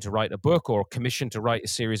commissioned to write a book or commissioned to write a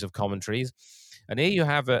series of commentaries. And here you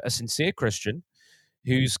have a sincere Christian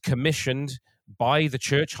who's commissioned by the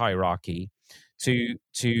church hierarchy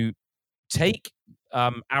to take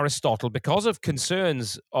Aristotle, because of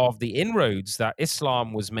concerns of the inroads that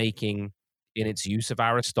Islam was making in its use of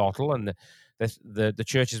Aristotle, and the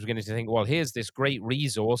church is beginning to think, well, here's this great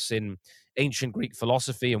resource in ancient Greek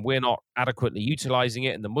philosophy, and we're not adequately utilizing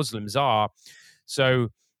it, and the Muslims are. So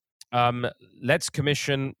let's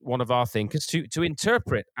commission one of our thinkers to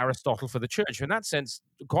interpret Aristotle for the church. In that sense,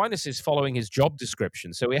 Aquinas is following his job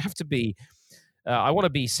description. So we have to be, I want to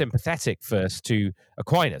be sympathetic first to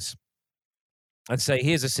Aquinas and say,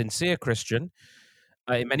 here's a sincere Christian.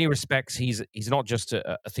 In many respects, he's not just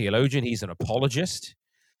a theologian, he's an apologist.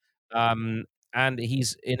 And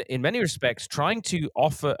he's, in many respects, trying to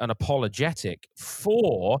offer an apologetic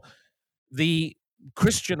for the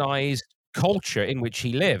Christianized culture in which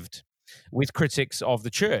he lived with critics of the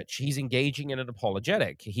church. He's engaging in an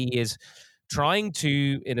apologetic. He is trying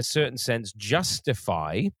to, in a certain sense,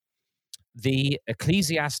 justify the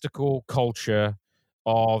ecclesiastical culture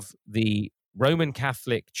of the Roman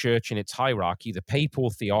Catholic Church in its hierarchy, the papal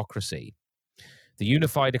theocracy, the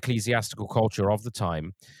unified ecclesiastical culture of the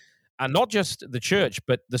time, and not just the church,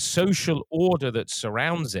 but the social order that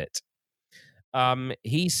surrounds it.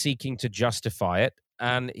 He's seeking to justify it,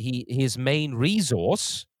 and his main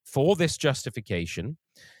resource for this justification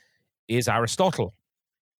is Aristotle.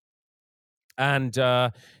 And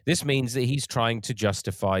this means that he's trying to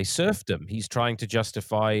justify serfdom. He's trying to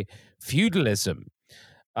justify feudalism.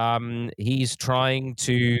 He's trying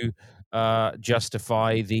to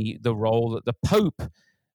justify the role that the Pope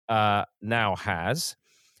now has.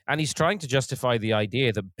 And he's trying to justify the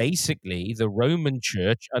idea that basically the Roman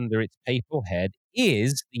Church, under its papal head,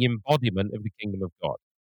 is the embodiment of the kingdom of God.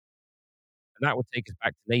 And that would take us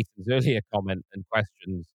back to Nathan's earlier comment and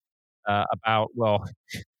questions about, well,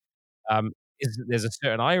 there's a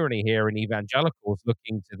certain irony here in evangelicals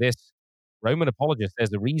looking to this Roman apologist.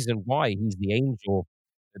 There's a reason why he's the angel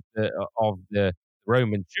of the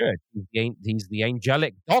Roman Church. He's the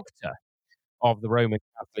angelic doctor of the Roman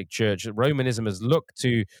Catholic Church. Romanism has looked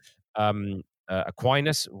to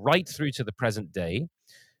Aquinas right through to the present day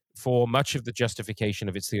for much of the justification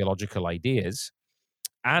of its theological ideas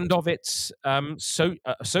and of its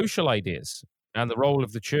social ideas and the role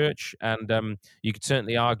of the church. And you could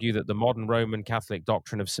certainly argue that the modern Roman Catholic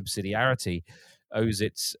doctrine of subsidiarity owes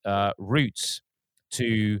its roots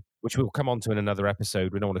to, which we'll come on to in another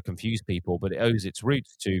episode. We don't want to confuse people, but it owes its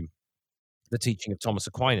roots to the teaching of Thomas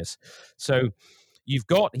Aquinas. So he's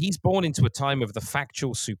born into a time of the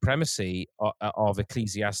factual supremacy of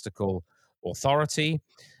ecclesiastical authority,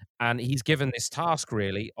 and he's given this task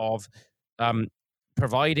really of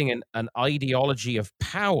providing an ideology of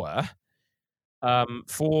power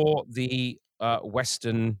for the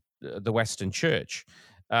Western Church,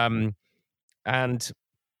 and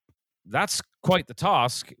that's quite the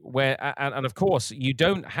task. And of course, you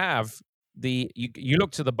don't have you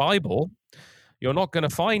look to the Bible, you're not going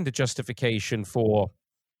to find a justification for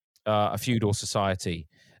a feudal society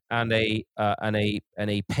and a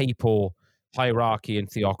papal hierarchy and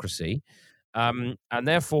theocracy, and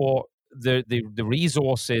therefore the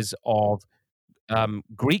resources of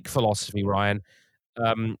Greek philosophy, Ryan,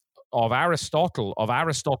 of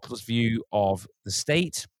Aristotle's view of the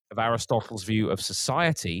state, of Aristotle's view of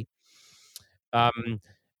society,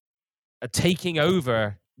 taking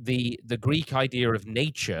over the Greek idea of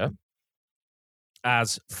nature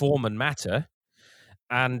as form and matter,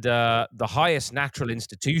 and the highest natural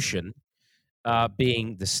institution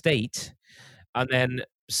being the state, and then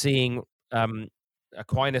seeing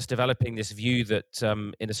Aquinas developing this view that,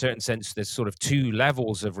 in a certain sense, there's sort of two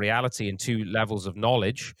levels of reality and two levels of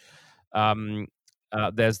knowledge.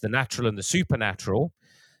 There's the natural and the supernatural,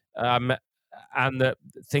 and that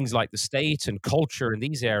things like the state and culture in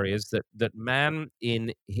these areas, that man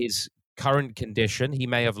in his current condition, he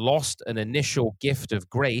may have lost an initial gift of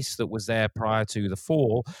grace that was there prior to the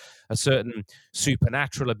fall, a certain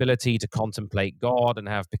supernatural ability to contemplate God and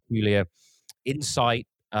have peculiar insight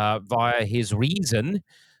via his reason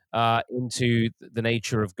into the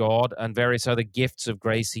nature of God and various other gifts of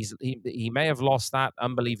grace. He may have lost that.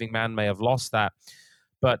 Unbelieving man may have lost that,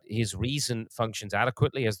 but his reason functions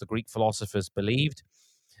adequately, as the Greek philosophers believed,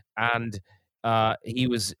 and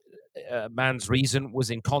man's reason was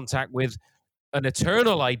in contact with an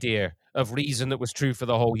eternal idea of reason that was true for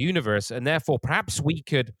the whole universe. And therefore, perhaps we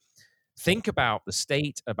could think about the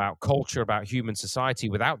state, about culture, about human society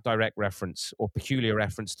without direct reference or peculiar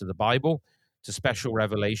reference to the Bible, to special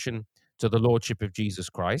revelation, to the Lordship of Jesus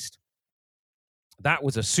Christ. That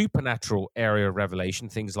was a supernatural area of revelation,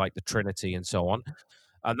 things like the Trinity and so on.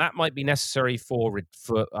 And that might be necessary for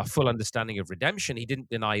a full understanding of redemption. He didn't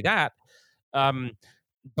deny that.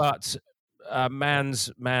 But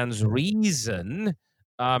man's reason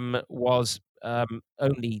was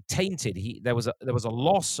only tainted. There was a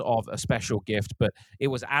loss of a special gift, but it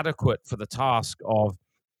was adequate for the task of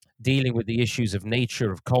dealing with the issues of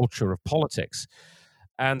nature, of culture, of politics.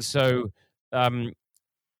 And so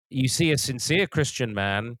you see a sincere Christian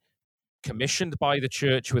man commissioned by the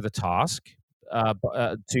church with a task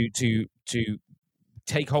to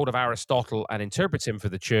take hold of Aristotle and interpret him for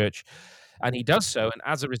the church. And he does so, and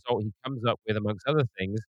as a result, he comes up with, amongst other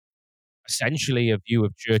things, essentially a view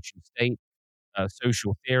of church and state,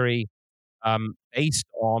 social theory, based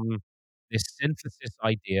on this synthesis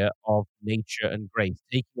idea of nature and grace,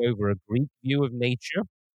 taking over a Greek view of nature,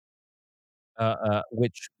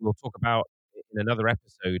 which we'll talk about in another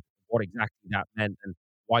episode, what exactly that meant and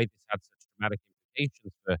why this had such dramatic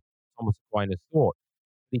implications for Thomas Aquinas' thought.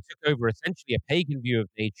 He took over essentially a pagan view of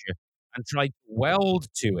nature and tried to weld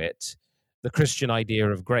to it the Christian idea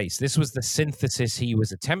of grace. This was the synthesis he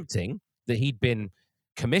was attempting, that he'd been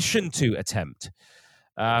commissioned to attempt.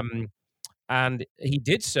 And he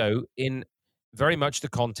did so in very much the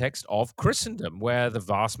context of Christendom, where the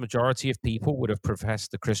vast majority of people would have professed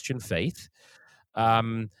the Christian faith,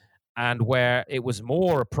 and where it was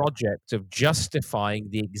more a project of justifying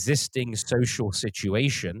the existing social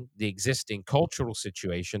situation, the existing cultural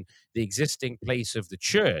situation, the existing place of the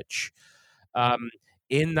church,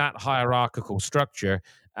 in that hierarchical structure,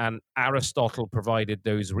 and Aristotle provided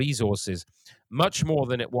those resources. much more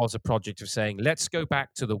than it was a project of saying, let's go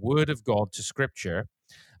back to the Word of God, to Scripture,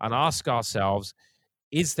 and ask ourselves,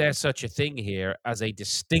 is there such a thing here as a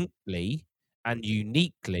distinctly and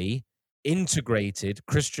uniquely integrated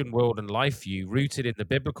Christian world and life view rooted in the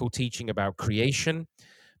biblical teaching about creation,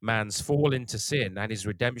 man's fall into sin, and his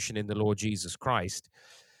redemption in the Lord Jesus Christ?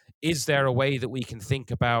 Is there a way that we can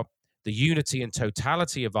think about the unity and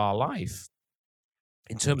totality of our life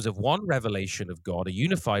in terms of one revelation of God, a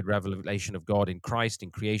unified revelation of God in Christ,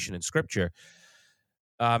 in creation and Scripture?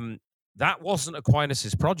 That wasn't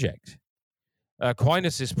Aquinas' project.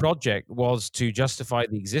 Aquinas' project was to justify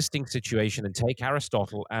the existing situation and take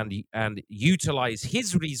Aristotle and utilize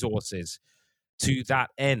his resources to that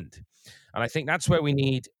end. And I think that's where we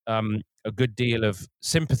need a good deal of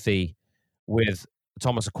sympathy with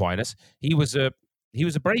Thomas Aquinas. He was a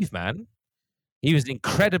brave man. He was an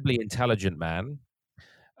incredibly intelligent man,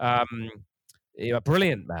 a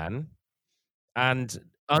brilliant man, and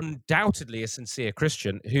undoubtedly a sincere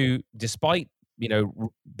Christian who, despite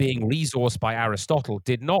being resourced by Aristotle,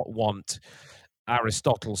 did not want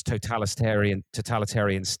Aristotle's totalitarian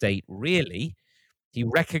state, really. He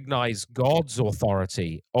recognized God's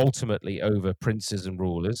authority ultimately over princes and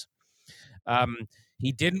rulers.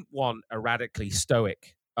 He didn't want a radically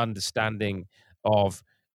Stoic understanding of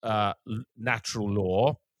natural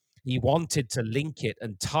law. He wanted to link it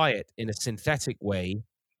and tie it in a synthetic way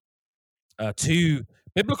to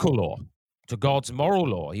biblical law, to God's moral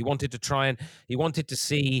law. He wanted to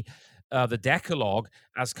see the Decalogue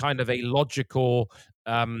as kind of a logical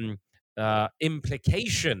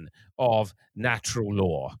implication of natural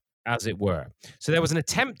law, as it were. So there was an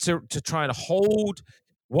attempt to try and hold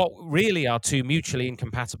what really are two mutually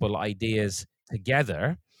incompatible ideas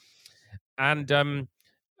together. And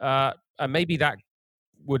maybe that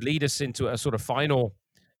would lead us into a sort of final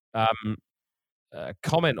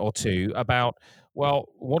comment or two about, well,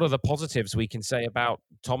 what are the positives we can say about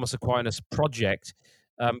Thomas Aquinas' project,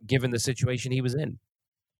 given the situation he was in?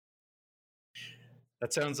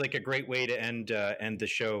 That sounds like a great way to end the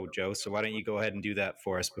show, Joe. So why don't you go ahead and do that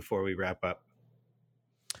for us before we wrap up?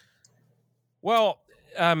 Well,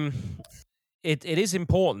 it is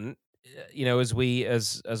important,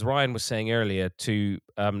 as Ryan was saying earlier, to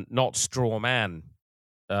not straw man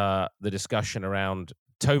the discussion around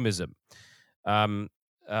Thomism.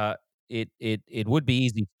 It would be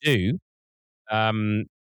easy to do, and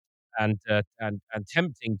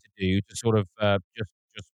tempting to do, to sort of just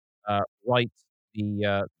write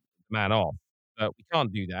the man off, but we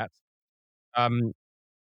can't do that.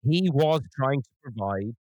 He was trying to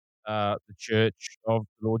provide the Church of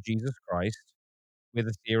the Lord Jesus Christ with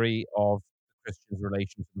a theory of the Christian's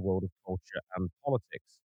relation to the world of culture and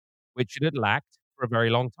politics, which it had lacked for a very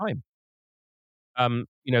long time. The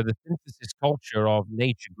synthesis culture of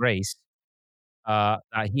nature grace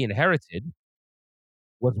that he inherited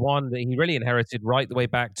was one that he really inherited right the way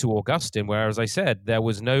back to Augustine, where, as I said,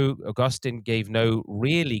 Augustine gave no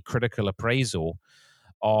really critical appraisal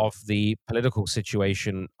of the political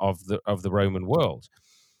situation of the Roman world.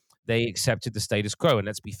 They accepted the status quo, and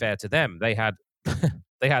let's be fair to them, they had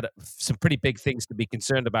some pretty big things to be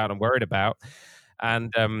concerned about and worried about.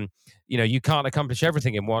 And you can't accomplish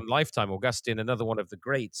everything in one lifetime. Augustine, another one of the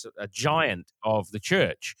greats, a giant of the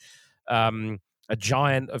church, a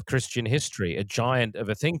giant of Christian history, a giant of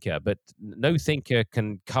a thinker, but no thinker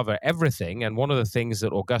can cover everything. And one of the things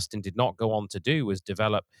that Augustine did not go on to do was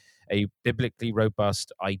develop a biblically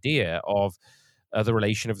robust idea of the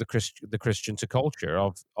relation of the Christian to culture,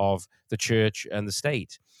 of the church and the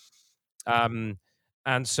state. And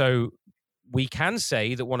so we can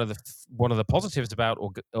say that one of the positives about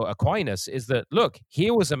Aquinas is that, look,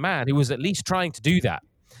 here was a man who was at least trying to do that.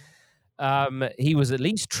 He was at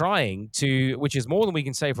least trying to, which is more than we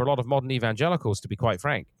can say for a lot of modern evangelicals, to be quite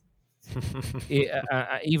frank.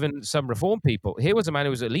 Even some Reformed people. Here was a man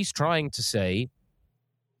who was at least trying to say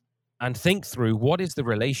and think through what is the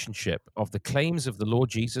relationship of the claims of the Lord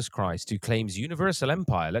Jesus Christ, who claims universal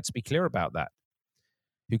empire. Let's be clear about that.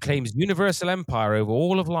 Who claims universal empire over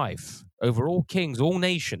all of life, over all kings, all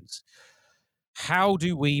nations. How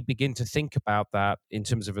do we begin to think about that in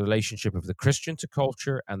terms of the relationship of the Christian to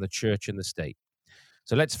culture and the church and the state?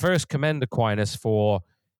 So let's first commend Aquinas for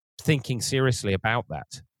thinking seriously about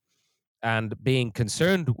that and being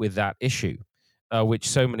concerned with that issue, which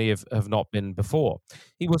so many have not been before.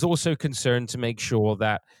 He was also concerned to make sure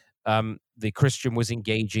that the Christian was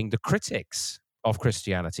engaging the critics of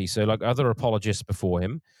Christianity. So like other apologists before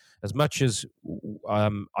him, as much as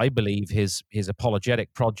I believe his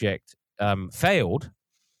apologetic project failed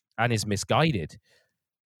and is misguided,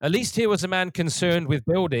 at least here was a man concerned with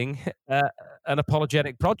building an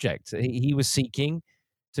apologetic project. He was seeking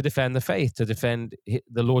to defend the faith, to defend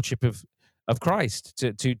the lordship of Christ,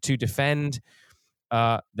 to defend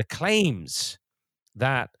the claims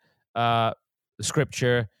that the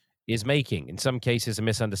Scripture is making. In some cases, a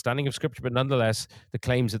misunderstanding of Scripture, but nonetheless, the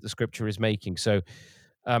claims that the Scripture is making. So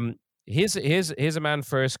here's a man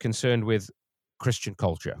first concerned with Christian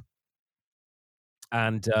culture,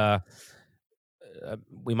 and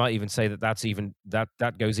we might even say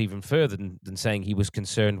that goes even further than saying he was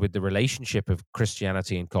concerned with the relationship of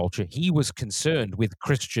Christianity and culture. He was concerned with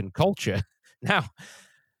Christian culture. Now,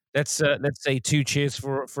 let's say two cheers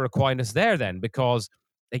for Aquinas there then, because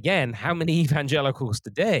again, how many evangelicals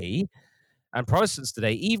today and Protestants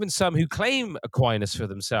today, even some who claim Aquinas for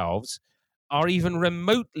themselves, are even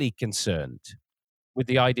remotely concerned with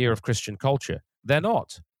the idea of Christian culture? They're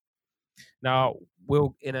not. Now,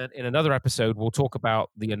 we'll in another episode, we'll talk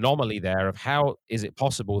about the anomaly there of how is it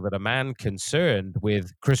possible that a man concerned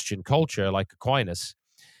with Christian culture like Aquinas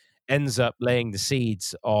ends up laying the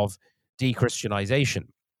seeds of de-Christianization.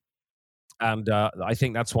 And I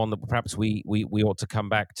think that's one that perhaps we ought to come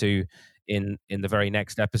back to in the very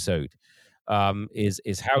next episode.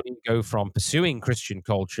 Is how do you go from pursuing Christian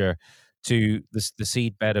culture to the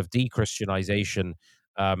seedbed of de-Christianization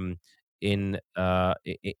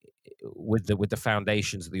with the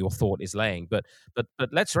foundations that your thought is laying? But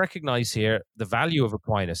let's recognize here the value of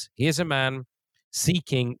Aquinas. Here's a man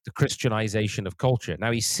seeking the Christianization of culture.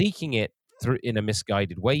 Now he's seeking it through in a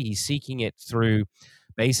misguided way. He's seeking it through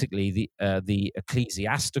basically the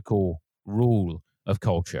ecclesiastical rule of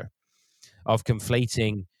culture, of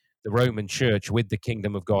conflating the Roman Church with the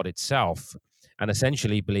kingdom of God itself, and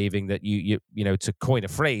essentially believing that you know, to coin a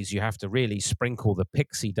phrase, you have to really sprinkle the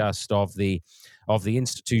pixie dust of the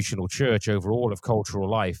institutional church over all of cultural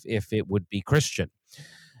life if it would be Christian.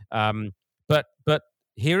 But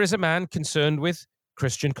here is a man concerned with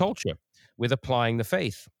Christian culture, with applying the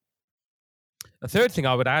faith. A third thing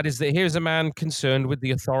I would add is that here's a man concerned with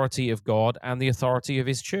the authority of God and the authority of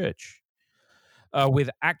his church, with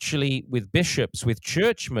bishops, with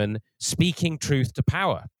churchmen speaking truth to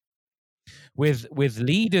power, with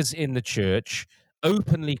leaders in the church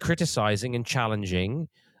openly criticizing and challenging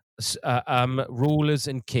rulers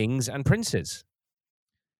and kings and princes,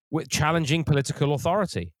 with challenging political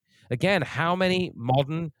authority. Again, how many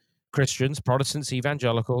modern Christians, Protestants,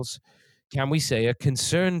 evangelicals, can we say are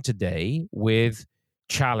concerned today with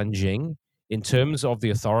challenging, in terms of the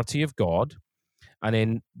authority of God and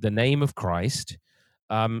in the name of Christ,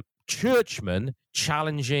 churchmen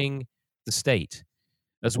challenging the state?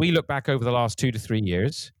 As we look back over the last 2 to 3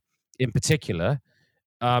 years, in particular,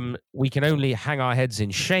 we can only hang our heads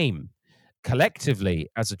in shame collectively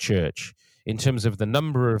as a church in terms of the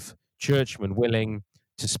number of churchmen willing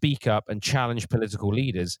to speak up and challenge political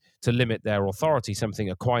leaders to limit their authority, something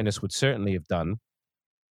Aquinas would certainly have done.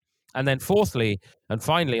 And then fourthly, and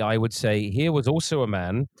finally, I would say here was also a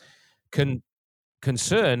man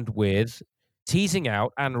concerned with teasing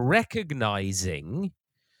out and recognizing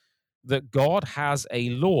that God has a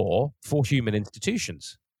law for human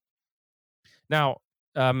institutions. Now,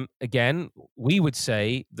 again, we would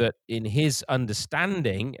say that in his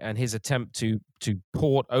understanding and his attempt to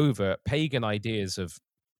port over pagan ideas of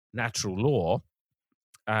natural law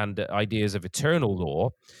and ideas of eternal law,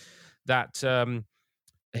 that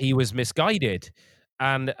he was misguided,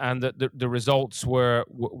 and that the results were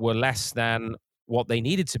less than what they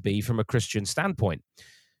needed to be from a Christian standpoint.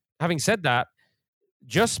 Having said that,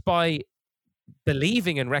 just by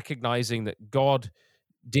believing and recognizing that God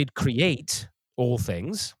did create all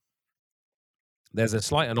things, there's a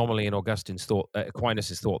slight anomaly in Augustine's thought,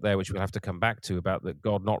 Aquinas' thought there, which we'll have to come back to, about that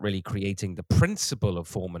God not really creating the principle of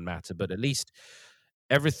form and matter, but at least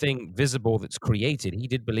everything visible that's created. He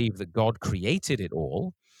did believe that God created it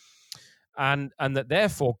all, and that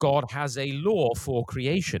therefore God has a law for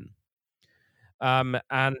creation.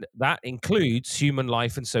 And that includes human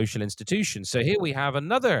life and social institutions. So here we have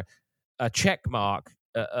another check mark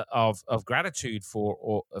of gratitude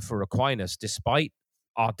for Aquinas, despite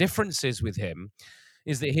our differences with him,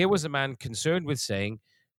 is that here was a man concerned with saying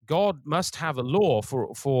God must have a law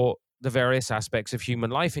for the various aspects of human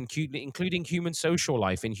life, including human social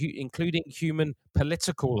life, including human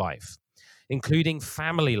political life, including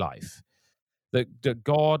family life. That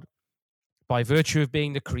God, by virtue of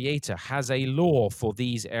being the creator, has a law for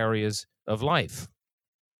these areas of life.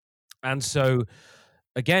 And so,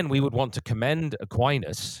 again, we would want to commend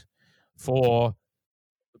Aquinas for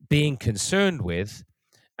being concerned with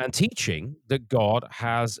and teaching that God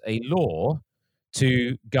has a law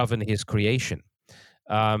to govern his creation.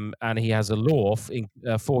 And he has a law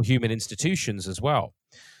for human institutions as well.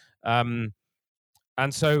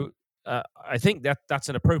 And so I think that that's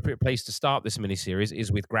an appropriate place to start this miniseries,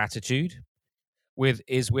 is with gratitude, with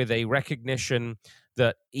a recognition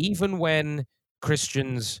that even when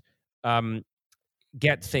Christians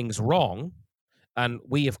get things wrong, and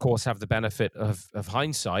we of course have the benefit of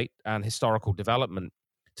hindsight and historical development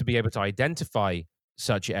to be able to identify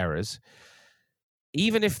such errors,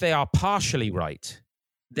 even if they are partially right,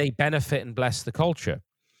 they benefit and bless the culture.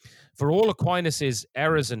 For all Aquinas's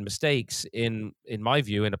errors and mistakes, in my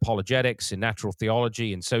view, in apologetics, in natural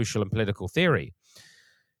theology, in social and political theory,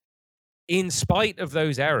 in spite of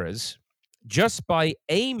those errors, just by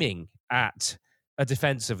aiming at a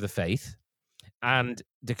defense of the faith and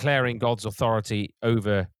declaring God's authority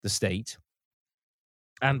over the state,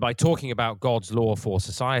 and by talking about God's law for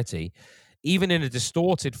society, even in a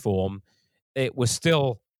distorted form, it was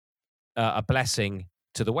still a blessing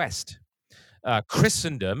to the West.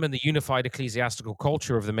 Christendom and the unified ecclesiastical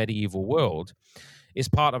culture of the medieval world is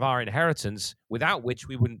part of our inheritance, without which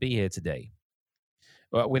we wouldn't be here today,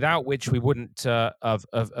 without which we wouldn't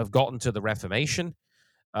have gotten to the Reformation,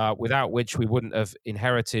 without which we wouldn't have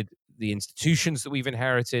inherited the institutions that we've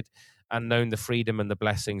inherited and known the freedom and the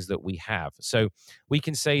blessings that we have. So we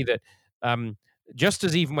can say that just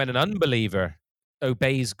as even when an unbeliever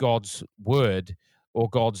obeys God's word or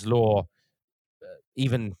God's law,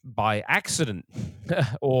 even by accident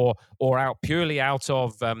or purely out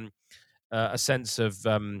of a sense of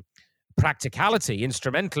practicality,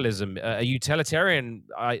 instrumentalism, a utilitarian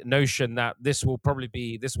notion that this will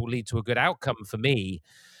lead to a good outcome for me,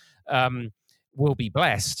 will be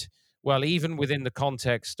blessed. Well, even within the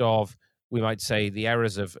context of, we might say, the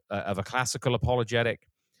errors of a classical apologetic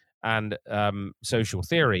and social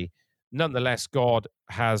theory, nonetheless, God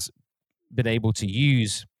has been able to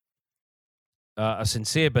use a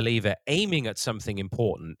sincere believer aiming at something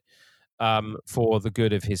important for the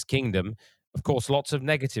good of his kingdom. Of course, lots of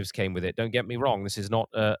negatives came with it. Don't get me wrong. This is not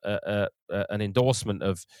an endorsement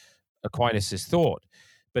of Aquinas' thought,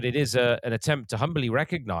 but it is an attempt to humbly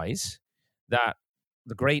recognize that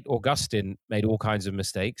the great Augustine made all kinds of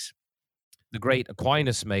mistakes. The great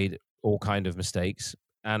Aquinas made all kinds of mistakes,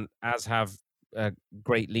 and as have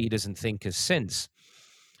great leaders and thinkers since.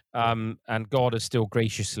 And God has still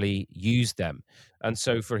graciously used them. And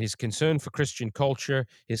so for his concern for Christian culture,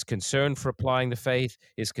 his concern for applying the faith,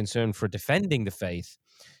 his concern for defending the faith,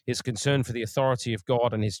 his concern for the authority of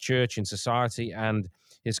God and his church in society, and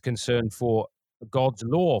his concern for God's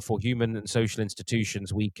law for human and social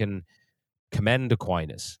institutions, we can commend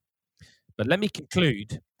Aquinas. But let me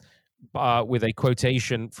conclude with a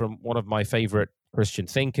quotation from one of my favorite Christian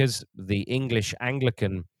thinkers, the English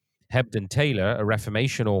Anglican Hebden Taylor, a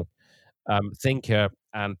reformational thinker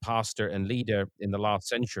and pastor and leader in the last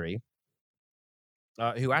century,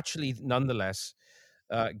 who actually nonetheless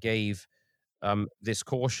gave this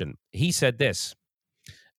caution. He said this,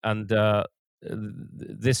 and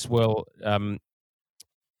this will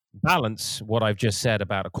balance what I've just said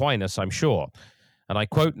about Aquinas, I'm sure. And I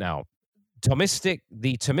quote now: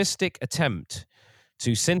 the Thomistic attempt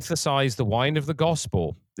to synthesize the wine of the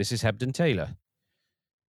gospel, this is Hebden Taylor,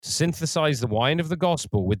 to synthesize the wine of the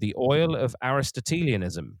gospel with the oil of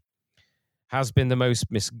Aristotelianism, has been the most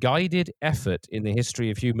misguided effort in the history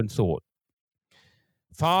of human thought.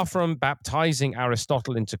 Far from baptizing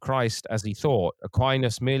Aristotle into Christ as he thought,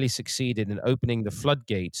 Aquinas merely succeeded in opening the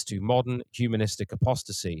floodgates to modern humanistic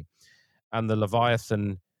apostasy and the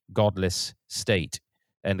Leviathan godless state.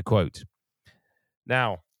 End quote.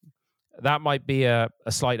 Now, that might be a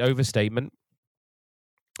slight overstatement.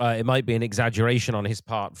 It might be an exaggeration on his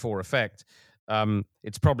part for effect.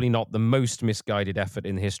 It's probably not the most misguided effort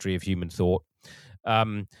in the history of human thought,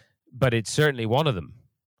 but it's certainly one of them.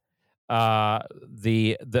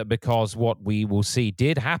 Because what we will see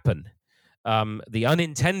did happen, the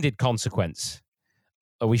unintended consequence,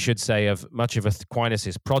 we should say, of much of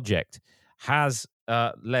Aquinas' project has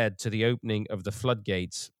led to the opening of the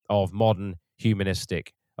floodgates of modern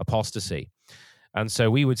humanistic apostasy. And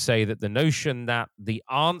so we would say that the notion that the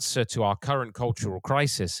answer to our current cultural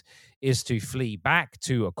crisis is to flee back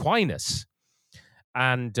to Aquinas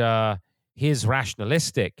and his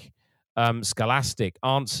rationalistic, scholastic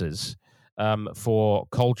answers for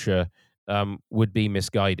culture would be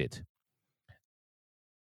misguided.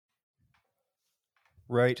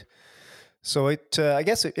 Right. So I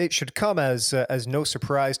guess it should come as no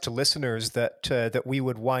surprise to listeners that we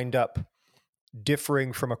would wind up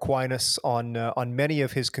differing from Aquinas on many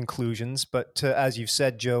of his conclusions. But as you've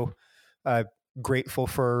said, Joe, grateful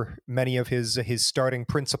for many of his starting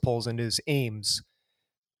principles and his aims,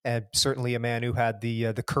 and certainly a man who had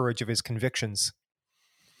the courage of his convictions.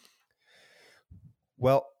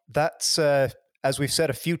 Well, that's as we've said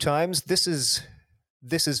a few times, this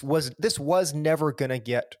was never going to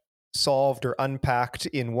get solved or unpacked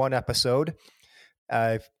in one episode.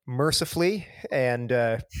 Mercifully, and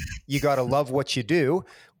you got to love what you do.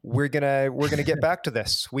 We're gonna get back to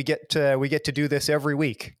this. We get to do this every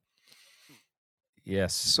week.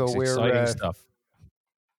 Yes, so it's we're exciting stuff.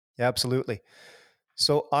 Absolutely.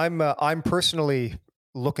 So I'm personally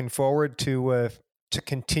looking forward to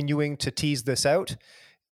continuing to tease this out,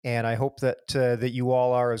 and I hope that you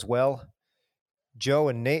all are as well. Joe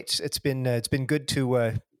and Nate, it's been good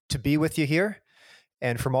to be with you here.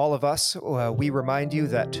 And from all of us, we remind you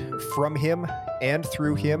that from him and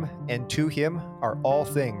through him and to him are all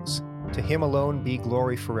things. To him alone be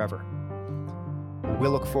glory forever. We'll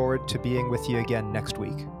look forward to being with you again next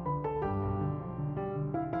week.